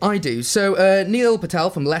first bit? I do. So Neil Patel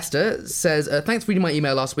from Leicester says, thanks for reading my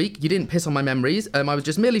email last week. You didn't piss on my memories. I was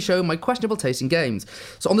just merely showing my questionable taste in games.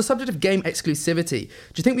 So on the subject of game exclusivity,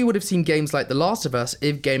 do you think we would have seen games like The Last of Us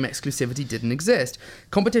if game exclusivity didn't exist?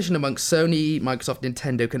 Competition amongst Sony, Microsoft,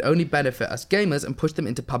 Nintendo can only benefit us gamers and push them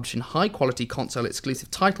into publishing high-quality console-exclusive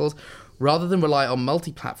titles rather than rely on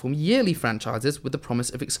multi-platform yearly franchises with the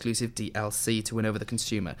promise of exclusive DLC to win over the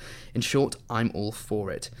consumer. In short, I'm all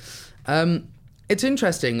for it. It's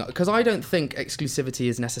interesting because I don't think exclusivity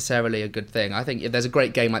is necessarily a good thing. I think if there's a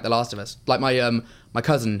great game like The Last of Us, like my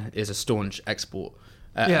cousin is a staunch Xbox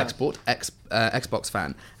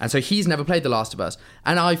fan, and so he's never played The Last of Us,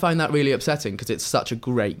 and I find that really upsetting because it's such a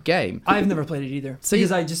great game. I've never played it either So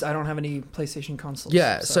because I don't have any PlayStation consoles.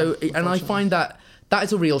 Yeah, so and I unfortunately. find that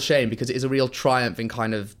is a real shame because it is a real triumph in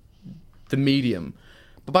kind of the medium.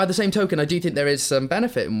 But by the same token, I do think there is some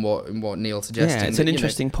benefit in what Neil's suggesting. Yeah, it's an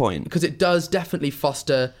interesting point. Because it does definitely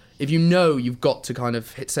foster. If you know you've got to kind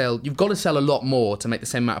of you've got to sell a lot more to make the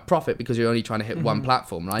same amount of profit because you're only trying to hit one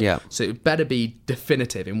platform, right? Yeah. So it better be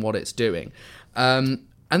definitive in what it's doing. And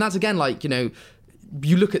that's again like, you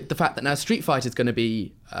look at the fact that now Street Fighter is going to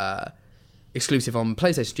be exclusive on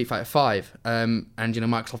PlayStation, Street Fighter 5, and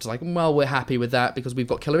Microsoft is like, well, we're happy with that because we've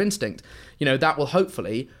got Killer Instinct. That will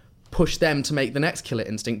hopefully push them to make the next Killer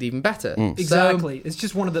Instinct even better. Exactly. It's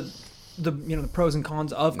just one of the pros and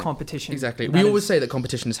cons of competition. Exactly. And We that always is- say that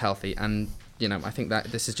competition is healthy, and I think that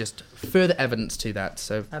this is just further evidence to that.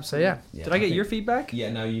 So Absolutely. yeah. Did I get your feedback?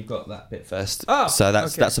 Yeah, no, you've got that bit first. Oh, so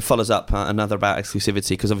that's okay. a follows up another about exclusivity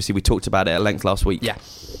because obviously we talked about it at length last week. Yeah.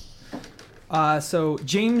 So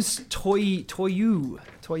James Toyu,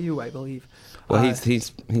 I believe. Well,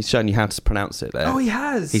 he's shown you how to pronounce it there. Oh, he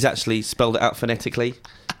has. He's actually spelled it out phonetically,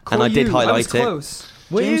 and I Koyu. did I highlight was it. close.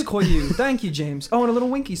 Were James you? Koyu. Thank you, James. Oh, and a little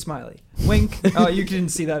winky smiley. Wink. Oh, you didn't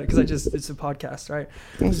see that because it's a podcast, right?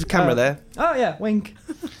 There's a camera there. Oh yeah, wink.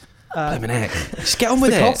 Blimey heck. Just get on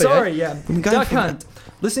with it. copy. Sorry, yeah. I'm going Duck for Hunt.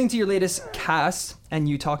 Listening to your latest cast, and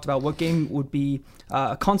you talked about what game would be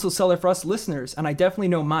a console seller for us listeners, and I definitely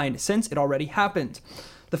know mine since it already happened.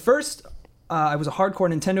 The first, I was a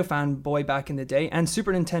hardcore Nintendo fanboy back in the day, and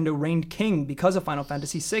Super Nintendo reigned king because of Final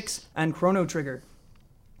Fantasy VI and Chrono Trigger.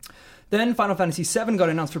 Then Final Fantasy VII got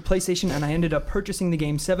announced for PlayStation, and I ended up purchasing the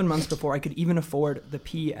game 7 months before I could even afford the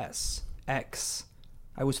PSX.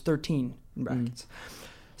 I was 13 in brackets.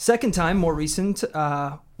 Second time, more recent,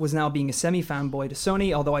 was now being a semi-fanboy to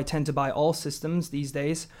Sony, although I tend to buy all systems these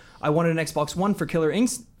days. I wanted an Xbox One for Killer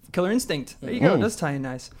Instinct. There you go, it does tie in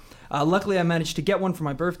nice. Luckily, I managed to get one for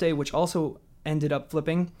my birthday, which also ended up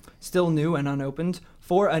flipping, still new and unopened,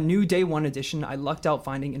 for a new Day 1 edition I lucked out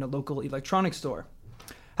finding in a local electronics store.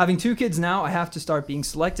 Having 2 kids now, I have to start being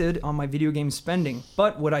selected on my video game spending.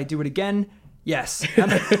 But would I do it again? Yes.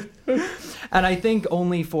 And I think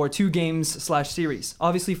only for 2 games/series.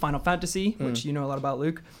 Obviously Final Fantasy, which you know a lot about,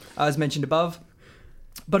 Luke, as mentioned above.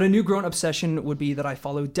 But a new grown obsession would be that I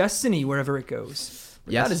follow Destiny wherever it goes.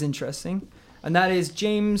 Yes. That is interesting. And that is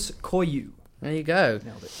James Koyu. There you go.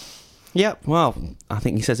 Nailed it. Yeah, well, I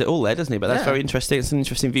think he says it all there, doesn't he? But that's Yeah. very interesting. It's an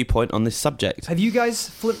interesting viewpoint on this subject. Have you guys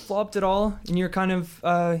flip-flopped at all in your kind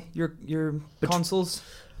of your consoles?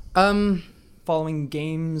 Following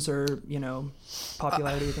games or,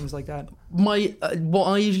 popularity or things like that? My what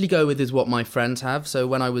I usually go with is what my friends have. So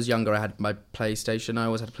when I was younger, I had my PlayStation. I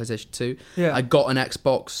always had a PlayStation 2. Yeah. I got an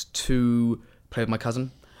Xbox to play with my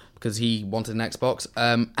cousin because he wanted an Xbox.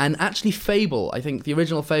 And actually Fable, I think the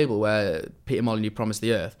original Fable where Peter Molyneux promised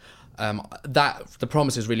the Earth, that the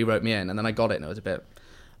promises really wrote me in, and then I got it and it was a bit...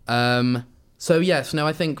 so yes, no,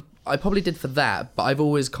 I think I probably did for that, but I've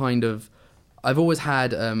always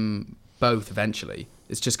had both eventually.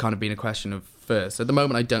 It's just kind of been a question of first. At the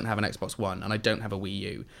moment, I don't have an Xbox One and I don't have a Wii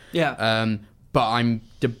U. Yeah. But I'm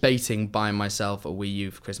debating buying myself a Wii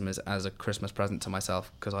U for Christmas as a Christmas present to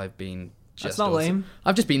myself because I've been just That's not awesome. lame.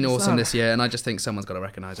 I've just been It's awesome not. this year, and I just think someone's got to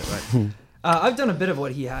recognise it, right? I've done a bit of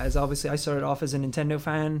what he has. Obviously, I started off as a Nintendo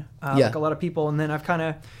fan, Yeah. like a lot of people, and then I've got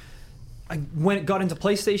into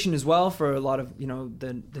PlayStation as well for a lot of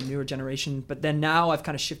the newer generation. But then now I've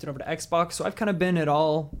kind of shifted over to Xbox, so I've kind of been in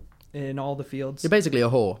all the fields. You're basically a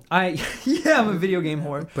whore, I'm a video game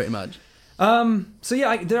whore. pretty much. So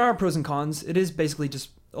yeah, there are pros and cons. It is basically just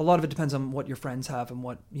a lot of it depends on what your friends have and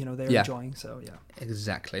what they're Yeah. enjoying. So yeah.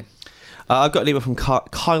 Exactly. I've got an email from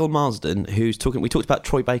Kyle Marsden who's talking. We talked about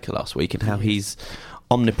Troy Baker last week and how he's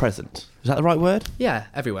omnipresent. Is that the right word? Yeah,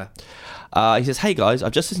 everywhere. He says, "Hey guys,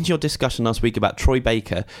 I've just listened to your discussion last week about Troy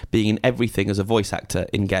Baker being in everything as a voice actor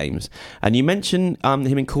in games. And you mentioned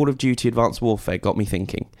him in Call of Duty Advanced Warfare, got me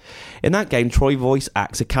thinking. In that game, Troy voice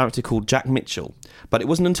acts a character called Jack Mitchell. But it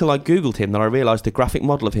wasn't until I googled him that I realised the graphic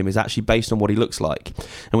model of him is actually based on what he looks like.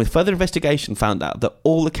 And with further investigation found out that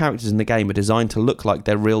all the characters in the game are designed to look like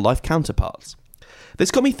their real life counterparts. This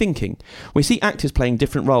got me thinking, we see actors playing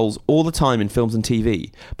different roles all the time in films and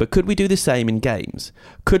TV, but could we do the same in games?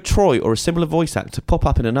 Could Troy or a similar voice actor pop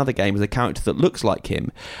up in another game as a character that looks like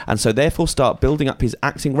him, and so therefore start building up his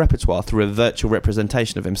acting repertoire through a virtual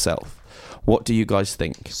representation of himself? What do you guys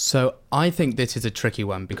think? So I think this is a tricky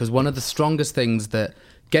one, because one of the strongest things that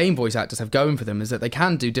game voice actors have going for them is that they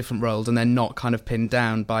can do different roles and they're not kind of pinned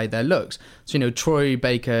down by their looks. So, Troy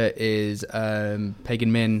Baker is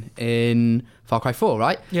Pagan Min in Far Cry 4,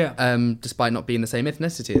 right? Yeah. Despite not being the same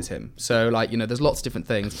ethnicity as him. So, there's lots of different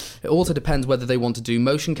things. It also depends whether they want to do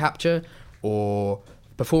motion capture or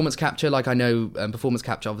performance capture. Like, I know performance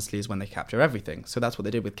capture obviously is when they capture everything. So that's what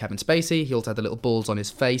they did with Kevin Spacey. He also had the little balls on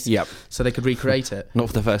his face. Yep. So they could recreate it. Not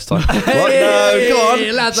for the first time. What? No, go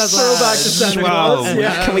on. Lads. Throw back to Santa Wow. Claus.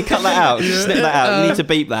 Yeah. Can we cut that out? Snip that out. You need to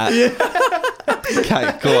beep that.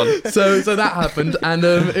 Okay, go on. So that happened, and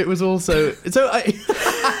it was also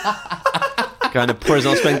Going to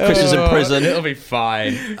prison. I'll spend Christmas in prison. It'll be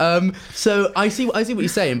fine. So I see what you're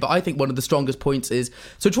saying, but I think one of the strongest points is,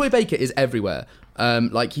 so Troy Baker is everywhere.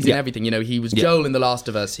 He's in everything. He was Joel in The Last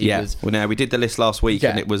of Us. He was. Well, now we did the list last week,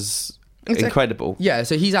 and it was incredible. Yeah,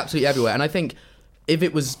 so he's absolutely everywhere, and I think if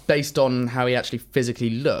it was based on how he actually physically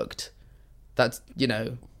looked, that's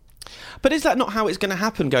But is that not how it's going to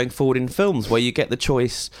happen going forward in films, where you get the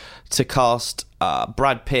choice to cast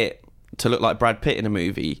Brad Pitt to look like Brad Pitt in a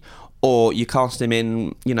movie, or you cast him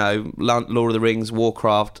in, Lord of the Rings,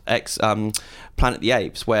 Warcraft, Planet of the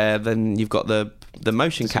Apes, where then you've got the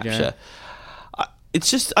motion capture. It's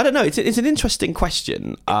just, I don't know, it's an interesting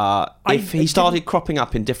question. If he started cropping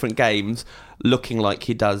up in different games looking like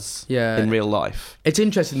he does in real life. It's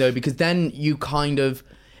interesting, though, because then you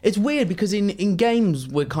it's weird, because in games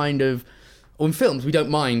we're or in films we don't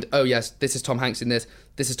mind, oh yes, this is Tom Hanks in this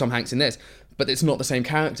is Tom Hanks in this, but it's not the same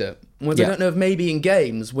character. Whereas I don't know if maybe in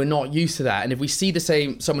games we're not used to that, and if we see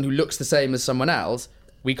someone who looks the same as someone else,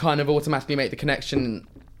 we kind of automatically make the connection.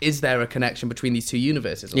 Is there a connection between these two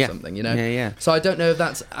universes or something, Yeah. So I don't know if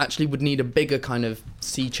that's actually would need a bigger kind of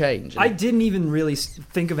sea change. I didn't even really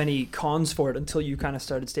think of any cons for it until you kind of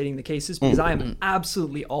started stating the cases, because I am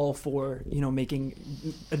absolutely all for,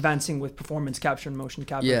 advancing with performance capture and motion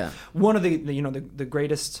capture. Yeah. One of the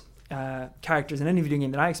greatest characters in any video game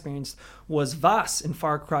that I experienced was Vaas in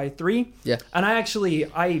Far Cry 3. Yeah. And I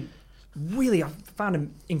found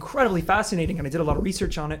him incredibly fascinating, and I did a lot of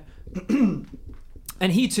research on it.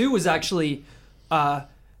 And he too was actually,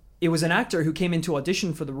 it was an actor who came into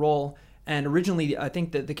audition for the role, and originally I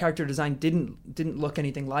think that the character design didn't look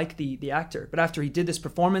anything like the actor. But after he did this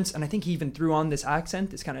performance, and I think he even threw on this accent,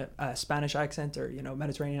 this kind of Spanish accent or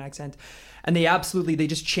Mediterranean accent, and they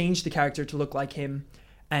just changed the character to look like him.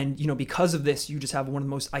 And because of this, you just have one of the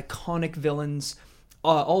most iconic villains.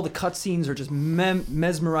 All the cutscenes are just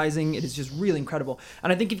mesmerizing. It is just really incredible.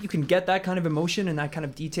 And I think if you can get that kind of emotion and that kind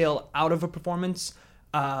of detail out of a performance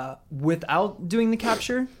without doing the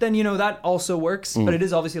capture, then that also works. But it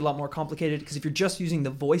is obviously a lot more complicated, because if you're just using the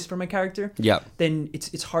voice from a character, then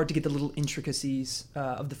it's hard to get the little intricacies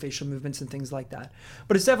of the facial movements and things like that.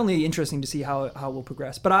 But it's definitely interesting to see how we'll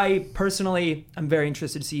progress. But I personally am very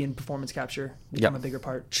interested to see in performance capture become a bigger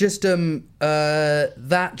part. Just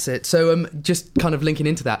that's it. So just kind of linking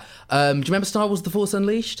into that, do you remember Star Wars: The Force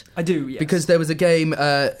Unleashed? I do, yes. Because there was a game,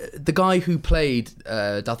 the guy who played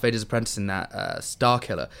Darth Vader's apprentice in that,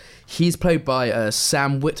 Starkiller, he's played by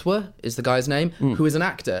Sam Witwer is the guy's name, who is an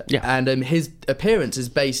actor, and his appearance is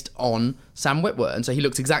based on Sam Witwer, and so he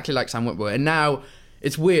looks exactly like Sam Witwer. And now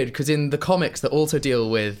it's weird, because in the comics that also deal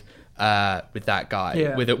with that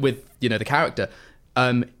guy, with the character,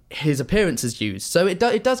 his appearance is used. So it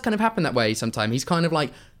does kind of happen that way sometimes. He's kind of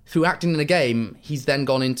like, through acting in a game, he's then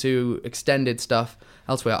gone into extended stuff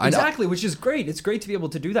elsewhere. Exactly, which is great. It's great to be able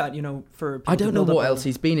to do that, for people. I don't know what else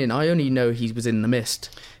he's been in. I only know he was in The Mist.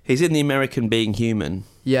 He's in The American Being Human.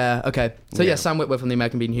 Yeah, okay. So Sam Witwer from The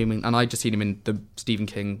American Being Human, and I just seen him in the Stephen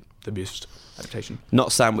King The Mist adaptation.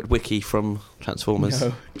 Not Sam Witwicky from Transformers.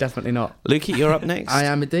 No, definitely not. Lukey, you're up next. I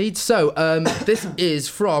am indeed. So this is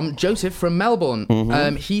from Joseph from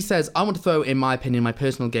Melbourne. He says, I want to throw in my opinion my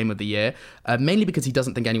personal game of the year, mainly because he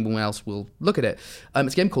doesn't think anyone else will look at it.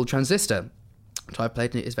 It's a game called Transistor. which I've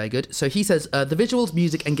played, and it is very good. So he says, the visuals,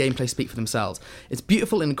 music, and gameplay speak for themselves. It's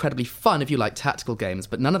beautiful and incredibly fun if you like tactical games,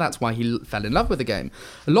 but none of that's why he fell in love with the game.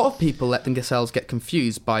 A lot of people let themselves get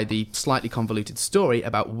confused by the slightly convoluted story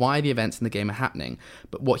about why the events in the game are happening,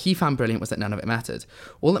 but what he found brilliant was that none of it mattered.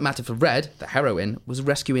 All that mattered for Red, the heroine, was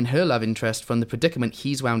rescuing her love interest from the predicament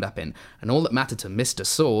he's wound up in, and all that mattered to Mr.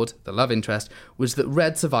 Sword, the love interest, was that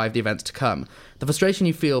Red survived the events to come. The frustration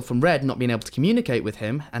you feel from Red not being able to communicate with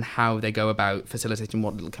him and how they go about facilitating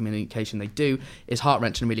what little communication they do is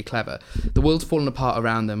heart-wrenching and really clever. The world's fallen apart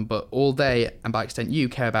around them, but all they, and by extent you,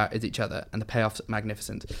 care about is each other, and the payoff's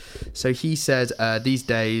magnificent. So he says these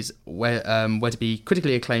days, where to be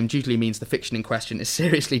critically acclaimed usually means the fiction in question is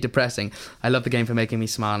seriously depressing. I love the game for making me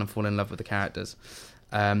smile and fall in love with the characters.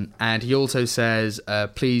 And he also says,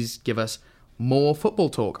 please give us more football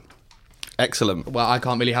talk. Excellent. Well, I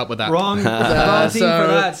can't really help with that. Wrong team for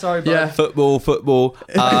that. Sorry, bud. Yeah. Football.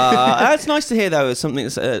 It's nice to hear, though, it's something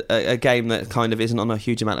that's a game that kind of isn't on a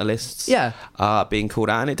huge amount of lists. Yeah. Being called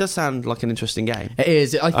out, and it does sound like an interesting game. It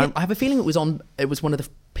is. I have a feeling it was one of the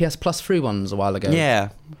PS Plus free ones a while ago. Yeah.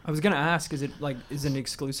 I was gonna ask, is it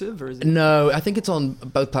exclusive or is it? No, I think it's on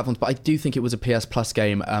both platforms, but I do think it was a PS Plus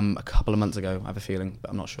game a couple of months ago. I have a feeling, but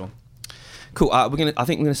I'm not sure. Cool. I think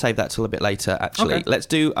we're gonna save that till a bit later. Actually, Okay. Let's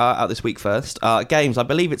do out this week first. Games. I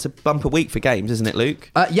believe it's a bumper week for games, isn't it,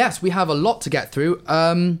 Luke? Yes, we have a lot to get through.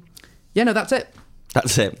 That's it.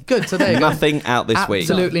 That's it. Good. So there you go. Nothing out this week.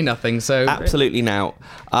 Absolutely nothing. So Absolutely now.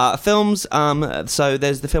 Films. So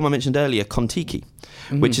there's the film I mentioned earlier, Kon-Tiki,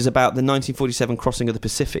 which is about the 1947 crossing of the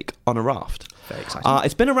Pacific on a raft. Very exciting.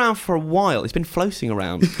 It's been around for a while. It's been floating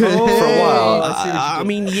around for a while. I see what you I did.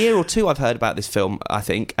 mean, year or two I've heard about this film, I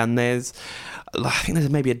think, and I think there's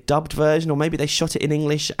maybe a dubbed version, or maybe they shot it in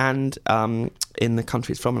English and in the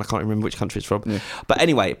country it's from, and I can't remember which country it's from. Yeah. But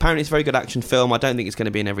anyway, apparently it's a very good action film. I don't think it's going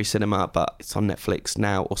to be in every cinema, but it's on Netflix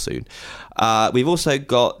now or soon. We've also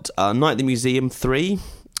got Night at the Museum 3.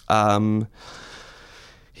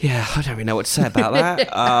 Yeah, I don't really know what to say about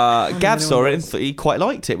that. Gav saw it and he quite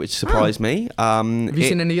liked it, which surprised me. Have you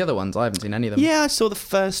seen any other ones? I haven't seen any of them. Yeah, I saw the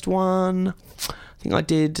first one. I think I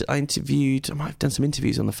did. I might have done some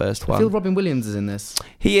interviews on the first one. I feel Robin Williams is in this.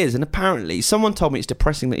 He is, and apparently someone told me it's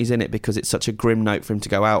depressing that he's in it because it's such a grim note for him to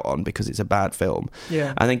go out on because it's a bad film.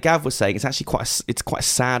 Yeah. And then Gav was saying it's actually quite a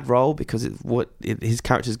sad role because his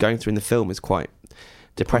character's going through in the film is quite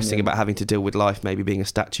depressing about having to deal with life maybe being a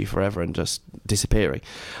statue forever and just disappearing.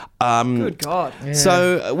 Good God. Yeah.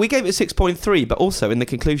 So we gave it 6.3, but also in the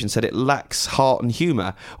conclusion said it lacks heart and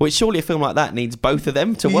humour, which surely a film like that needs both of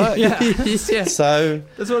them to work. Yeah. Yeah. So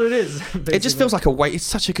That's what it is. it just feels like a waste. It's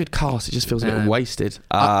such a good cast. It just feels a bit wasted.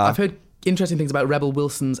 I've heard interesting things about Rebel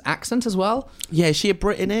Wilson's accent as well. Yeah, is she a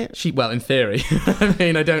Brit in it? Well, in theory. I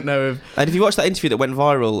mean, I don't know if... And if you watch that interview that went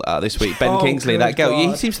viral this week, Ben Kingsley, good that girl, he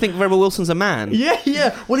God. seems to think Rebel Wilson's a man.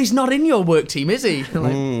 Yeah. Well, he's not in your work team, is he?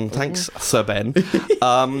 Thanks, Sir Ben.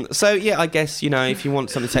 So yeah, I guess if you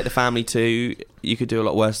want something to take the family to, you could do a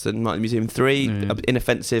lot worse than Night at the Museum 3.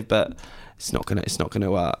 Inoffensive, but it's not gonna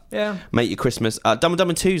make your Christmas. Dumb and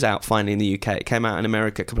Dumber 2's out finally in the UK. It came out in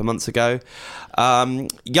America a couple of months ago.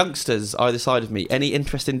 Youngsters either side of me, any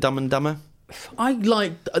interest in Dumb and Dumber? I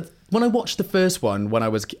when I watched the first one when I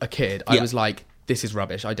was a kid, I was like, this is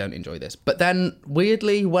rubbish, I don't enjoy this. But then,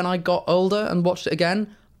 weirdly, when I got older and watched it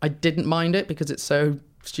again, I didn't mind it because it's so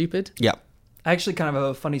stupid. Yeah. I actually kind of have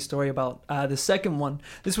a funny story about the second one.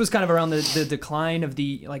 This was kind of around the decline of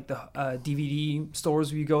the DVD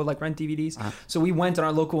stores where you go rent DVDs. So we went, and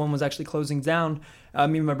our local one was actually closing down.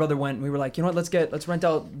 Me and my brother went, and we were like, you know what, let's rent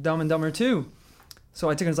out Dumb and Dumber 2. So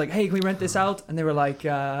I took it, and was like, hey, can we rent this out? And they were like,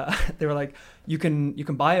 you can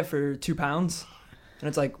buy it for £2. And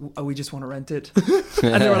it's like, oh, we just want to rent it.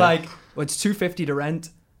 And they were like, well, it's $2.50 to rent.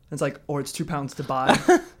 And it's like, or it's £2 to buy.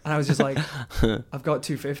 And I was just like, I've got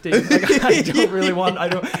 $2.50. Like, I don't really want.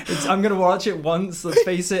 I'm gonna watch it once. Let's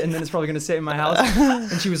face it, and then it's probably gonna sit in my house.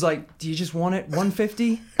 And she was like, "Do you just want it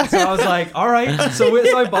 $1.50?" So I was like, "All right." So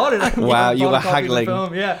I bought it. Wow, you were bought a copy of the haggling.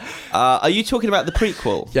 film. Yeah. Are you talking about the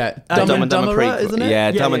prequel? Yeah, Dumb and Dumber Dumberer, prequel. isn't it? Yeah,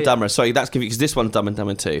 Yeah, Dumb and yeah. Dumber. Sorry, that's confusing because this one's Dumb and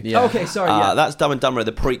Dumber 2. Yeah. Oh, okay, sorry. Yeah. That's Dumb and Dumber,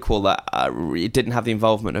 the prequel that it didn't have the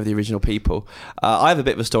involvement of the original people. I have a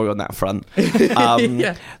bit of a story on that front.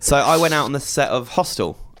 Yeah. So I went out on the set of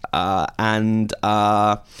Hostel, and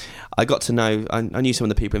I got to know. I knew some of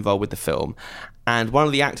the people involved with the film, and one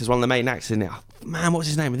of the main actors in it. Oh, man, what's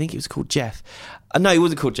his name? I think he was called Jeff. No, he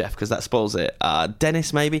wasn't called Jeff because that spoils it.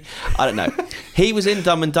 Dennis, maybe. I don't know. He was in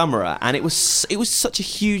Dumb and Dumberer, and it was such a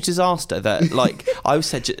huge disaster that, like, I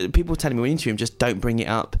said, people were telling me when you interview him, just don't bring it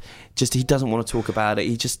up he doesn't want to talk about it.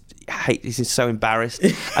 He just hates. He's so embarrassed.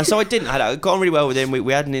 And so I didn't. I got on really well with him.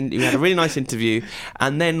 We had we had a really nice interview,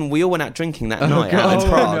 and then we all went out drinking that night out in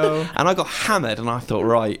Prague. No. And I got hammered, and I thought,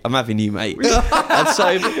 right, I'm having you, mate. and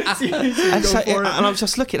I was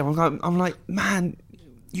just looking at him. I'm like, man.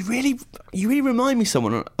 You really remind me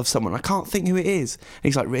of someone. I can't think who it is. And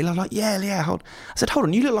he's like, really? I'm like, yeah. I said, hold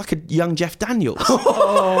on, you look like a young Jeff Daniels.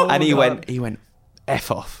 And he went, F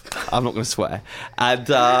off. I'm not going to swear. And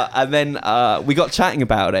then we got chatting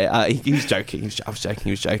about it. He was joking. I was joking.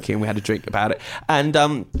 He was joking. We had a drink about it.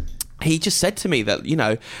 And he just said to me that,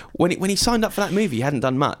 when he signed up for that movie, he hadn't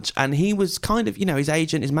done much. And he was kind of, his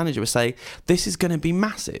agent, his manager was saying, this is going to be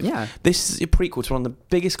massive. Yeah. This is a prequel to one of the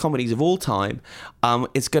biggest comedies of all time.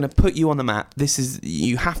 It's going to put you on the map.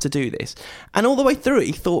 You have to do this. And all the way through it,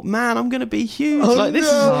 he thought, man, I'm going to be huge.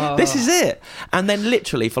 This is it. And then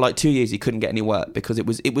literally for like 2 years, he couldn't get any work because it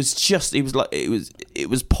was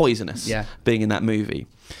poisonous being in that movie.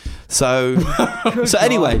 So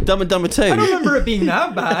anyway, Dumb and Dumber 2. I don't remember it being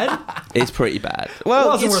that bad. It's pretty bad. Well,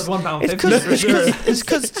 it wasn't worth £1.50. It's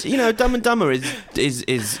because Dumb and Dumber is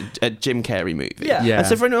a Jim Carrey movie. Yeah. And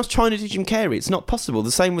so for anyone else trying to do Jim Carrey, it's not possible.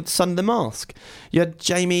 The same with Son of the Mask. You had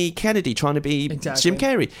Jamie Kennedy trying to be Jim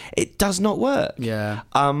Carrey. It does not work. Yeah.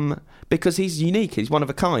 Because he's unique, he's one of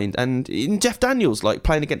a kind, and Jeff Daniels, like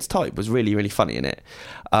playing against type, was really, really funny in it.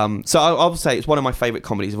 So I would say it's one of my favourite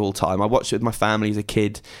comedies of all time. I watched it with my family as a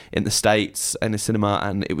kid in the States in the cinema,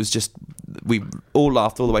 and it was just, we all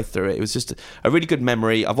laughed all the way through it. It was just a really good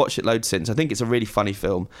memory. I've watched it loads since. I think it's a really funny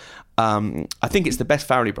film. I think it's the best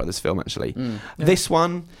Farrelly Brothers film, actually. This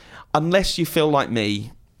one, unless you feel like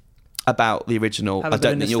me about the original, I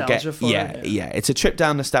don't think you'll get. Yeah, it's a trip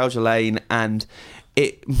down nostalgia lane, and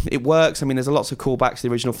it works. I mean, there's lots of callbacks to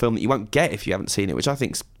the original film that you won't get if you haven't seen it, which I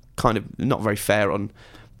think's kind of not very fair on.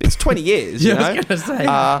 It's 20 years, you know. I was gonna say.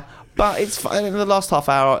 But it's fun. In the last half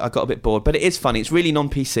hour, I got a bit bored, but it is funny. It's really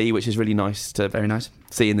non-PC, which is really nice to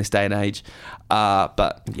see in this day and age.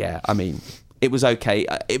 But yeah, I mean, it was okay.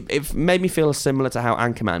 It made me feel similar to how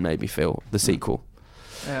Anchorman made me feel, the sequel.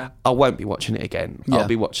 Yeah. I won't be watching it again. Yeah. I'll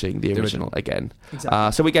be watching the original again.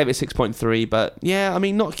 Exactly. So we gave it 6.3, but yeah, I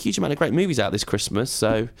mean, not a huge amount of great movies out this Christmas,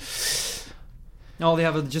 so... Oh, they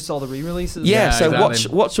have just all the re-releases? Yeah, so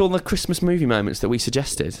exactly. watch all the Christmas movie moments that we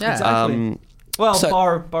suggested. Yeah. Exactly.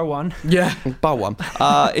 Bar one. Yeah. Bar one.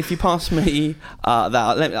 If you pass me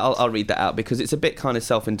that, I'll read that out because it's a bit kind of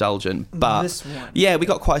self-indulgent. But this one. Yeah, we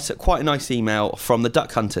got quite a nice email from the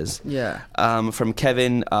Duck Hunters. Yeah. From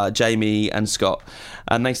Kevin, Jamie, and Scott,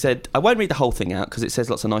 and they said, I won't read the whole thing out because it says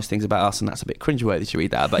lots of nice things about us, and that's a bit cringeworthy to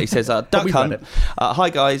read that out. But he says, Duck Hunt. Hi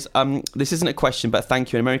guys. This isn't a question, but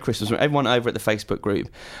thank you and Merry Christmas from everyone over at the Facebook group.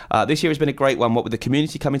 This year has been a great one. What with the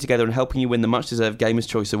community coming together and helping you win the much-deserved Gamers'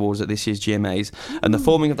 Choice Awards at this year's GMAs. And the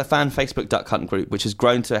forming of the fan Facebook Duck Hunt group, which has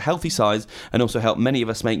grown to a healthy size and also helped many of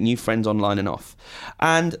us make new friends online and off.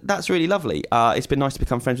 And that's really lovely. It's been nice to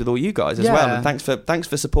become friends with all you guys as well. And thanks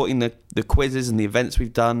for supporting the quizzes and the events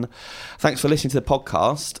we've done. Thanks for listening to the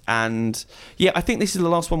podcast. And yeah, I think this is the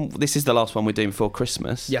last one. This is the last one we're doing before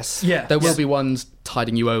Christmas. Yes. Yeah. There will be ones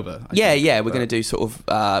tiding you over. We're going to do sort of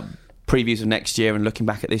previews of next year and looking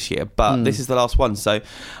back at this year, but this is the last one, so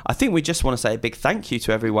I think we just want to say a big thank you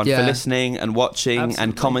to everyone for listening and watching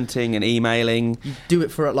and commenting and emailing. You do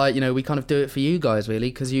it for it, like, we kind of do it for you guys, really,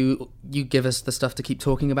 because you give us the stuff to keep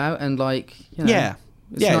talking about, and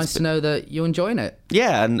it's nice to know that you're enjoying it.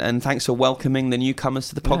 Yeah, and thanks for welcoming the newcomers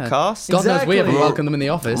to the podcast. God knows we haven't welcomed them in the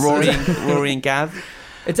office. Rory and Gav.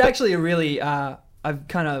 It's actually a really I've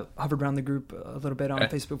kind of hovered around the group a little bit on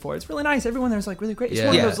Facebook before. It's really nice. Everyone there's like really great. It's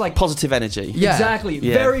one of those like positive energy. Yeah. Exactly.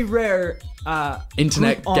 Yeah. Very rare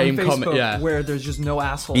internet game comment where there's just no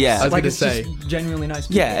assholes. Yeah, I was like, it's just genuinely nice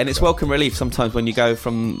people. Yeah, and it's welcome relief sometimes when you go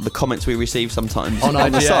from the comments we receive sometimes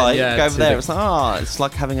on the side, go over there. It's it's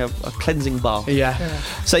like having a cleansing bath. Yeah.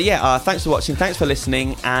 So thanks for watching, thanks for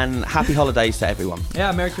listening, and happy holidays to everyone.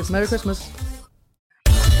 Yeah, Merry Christmas. Merry Christmas.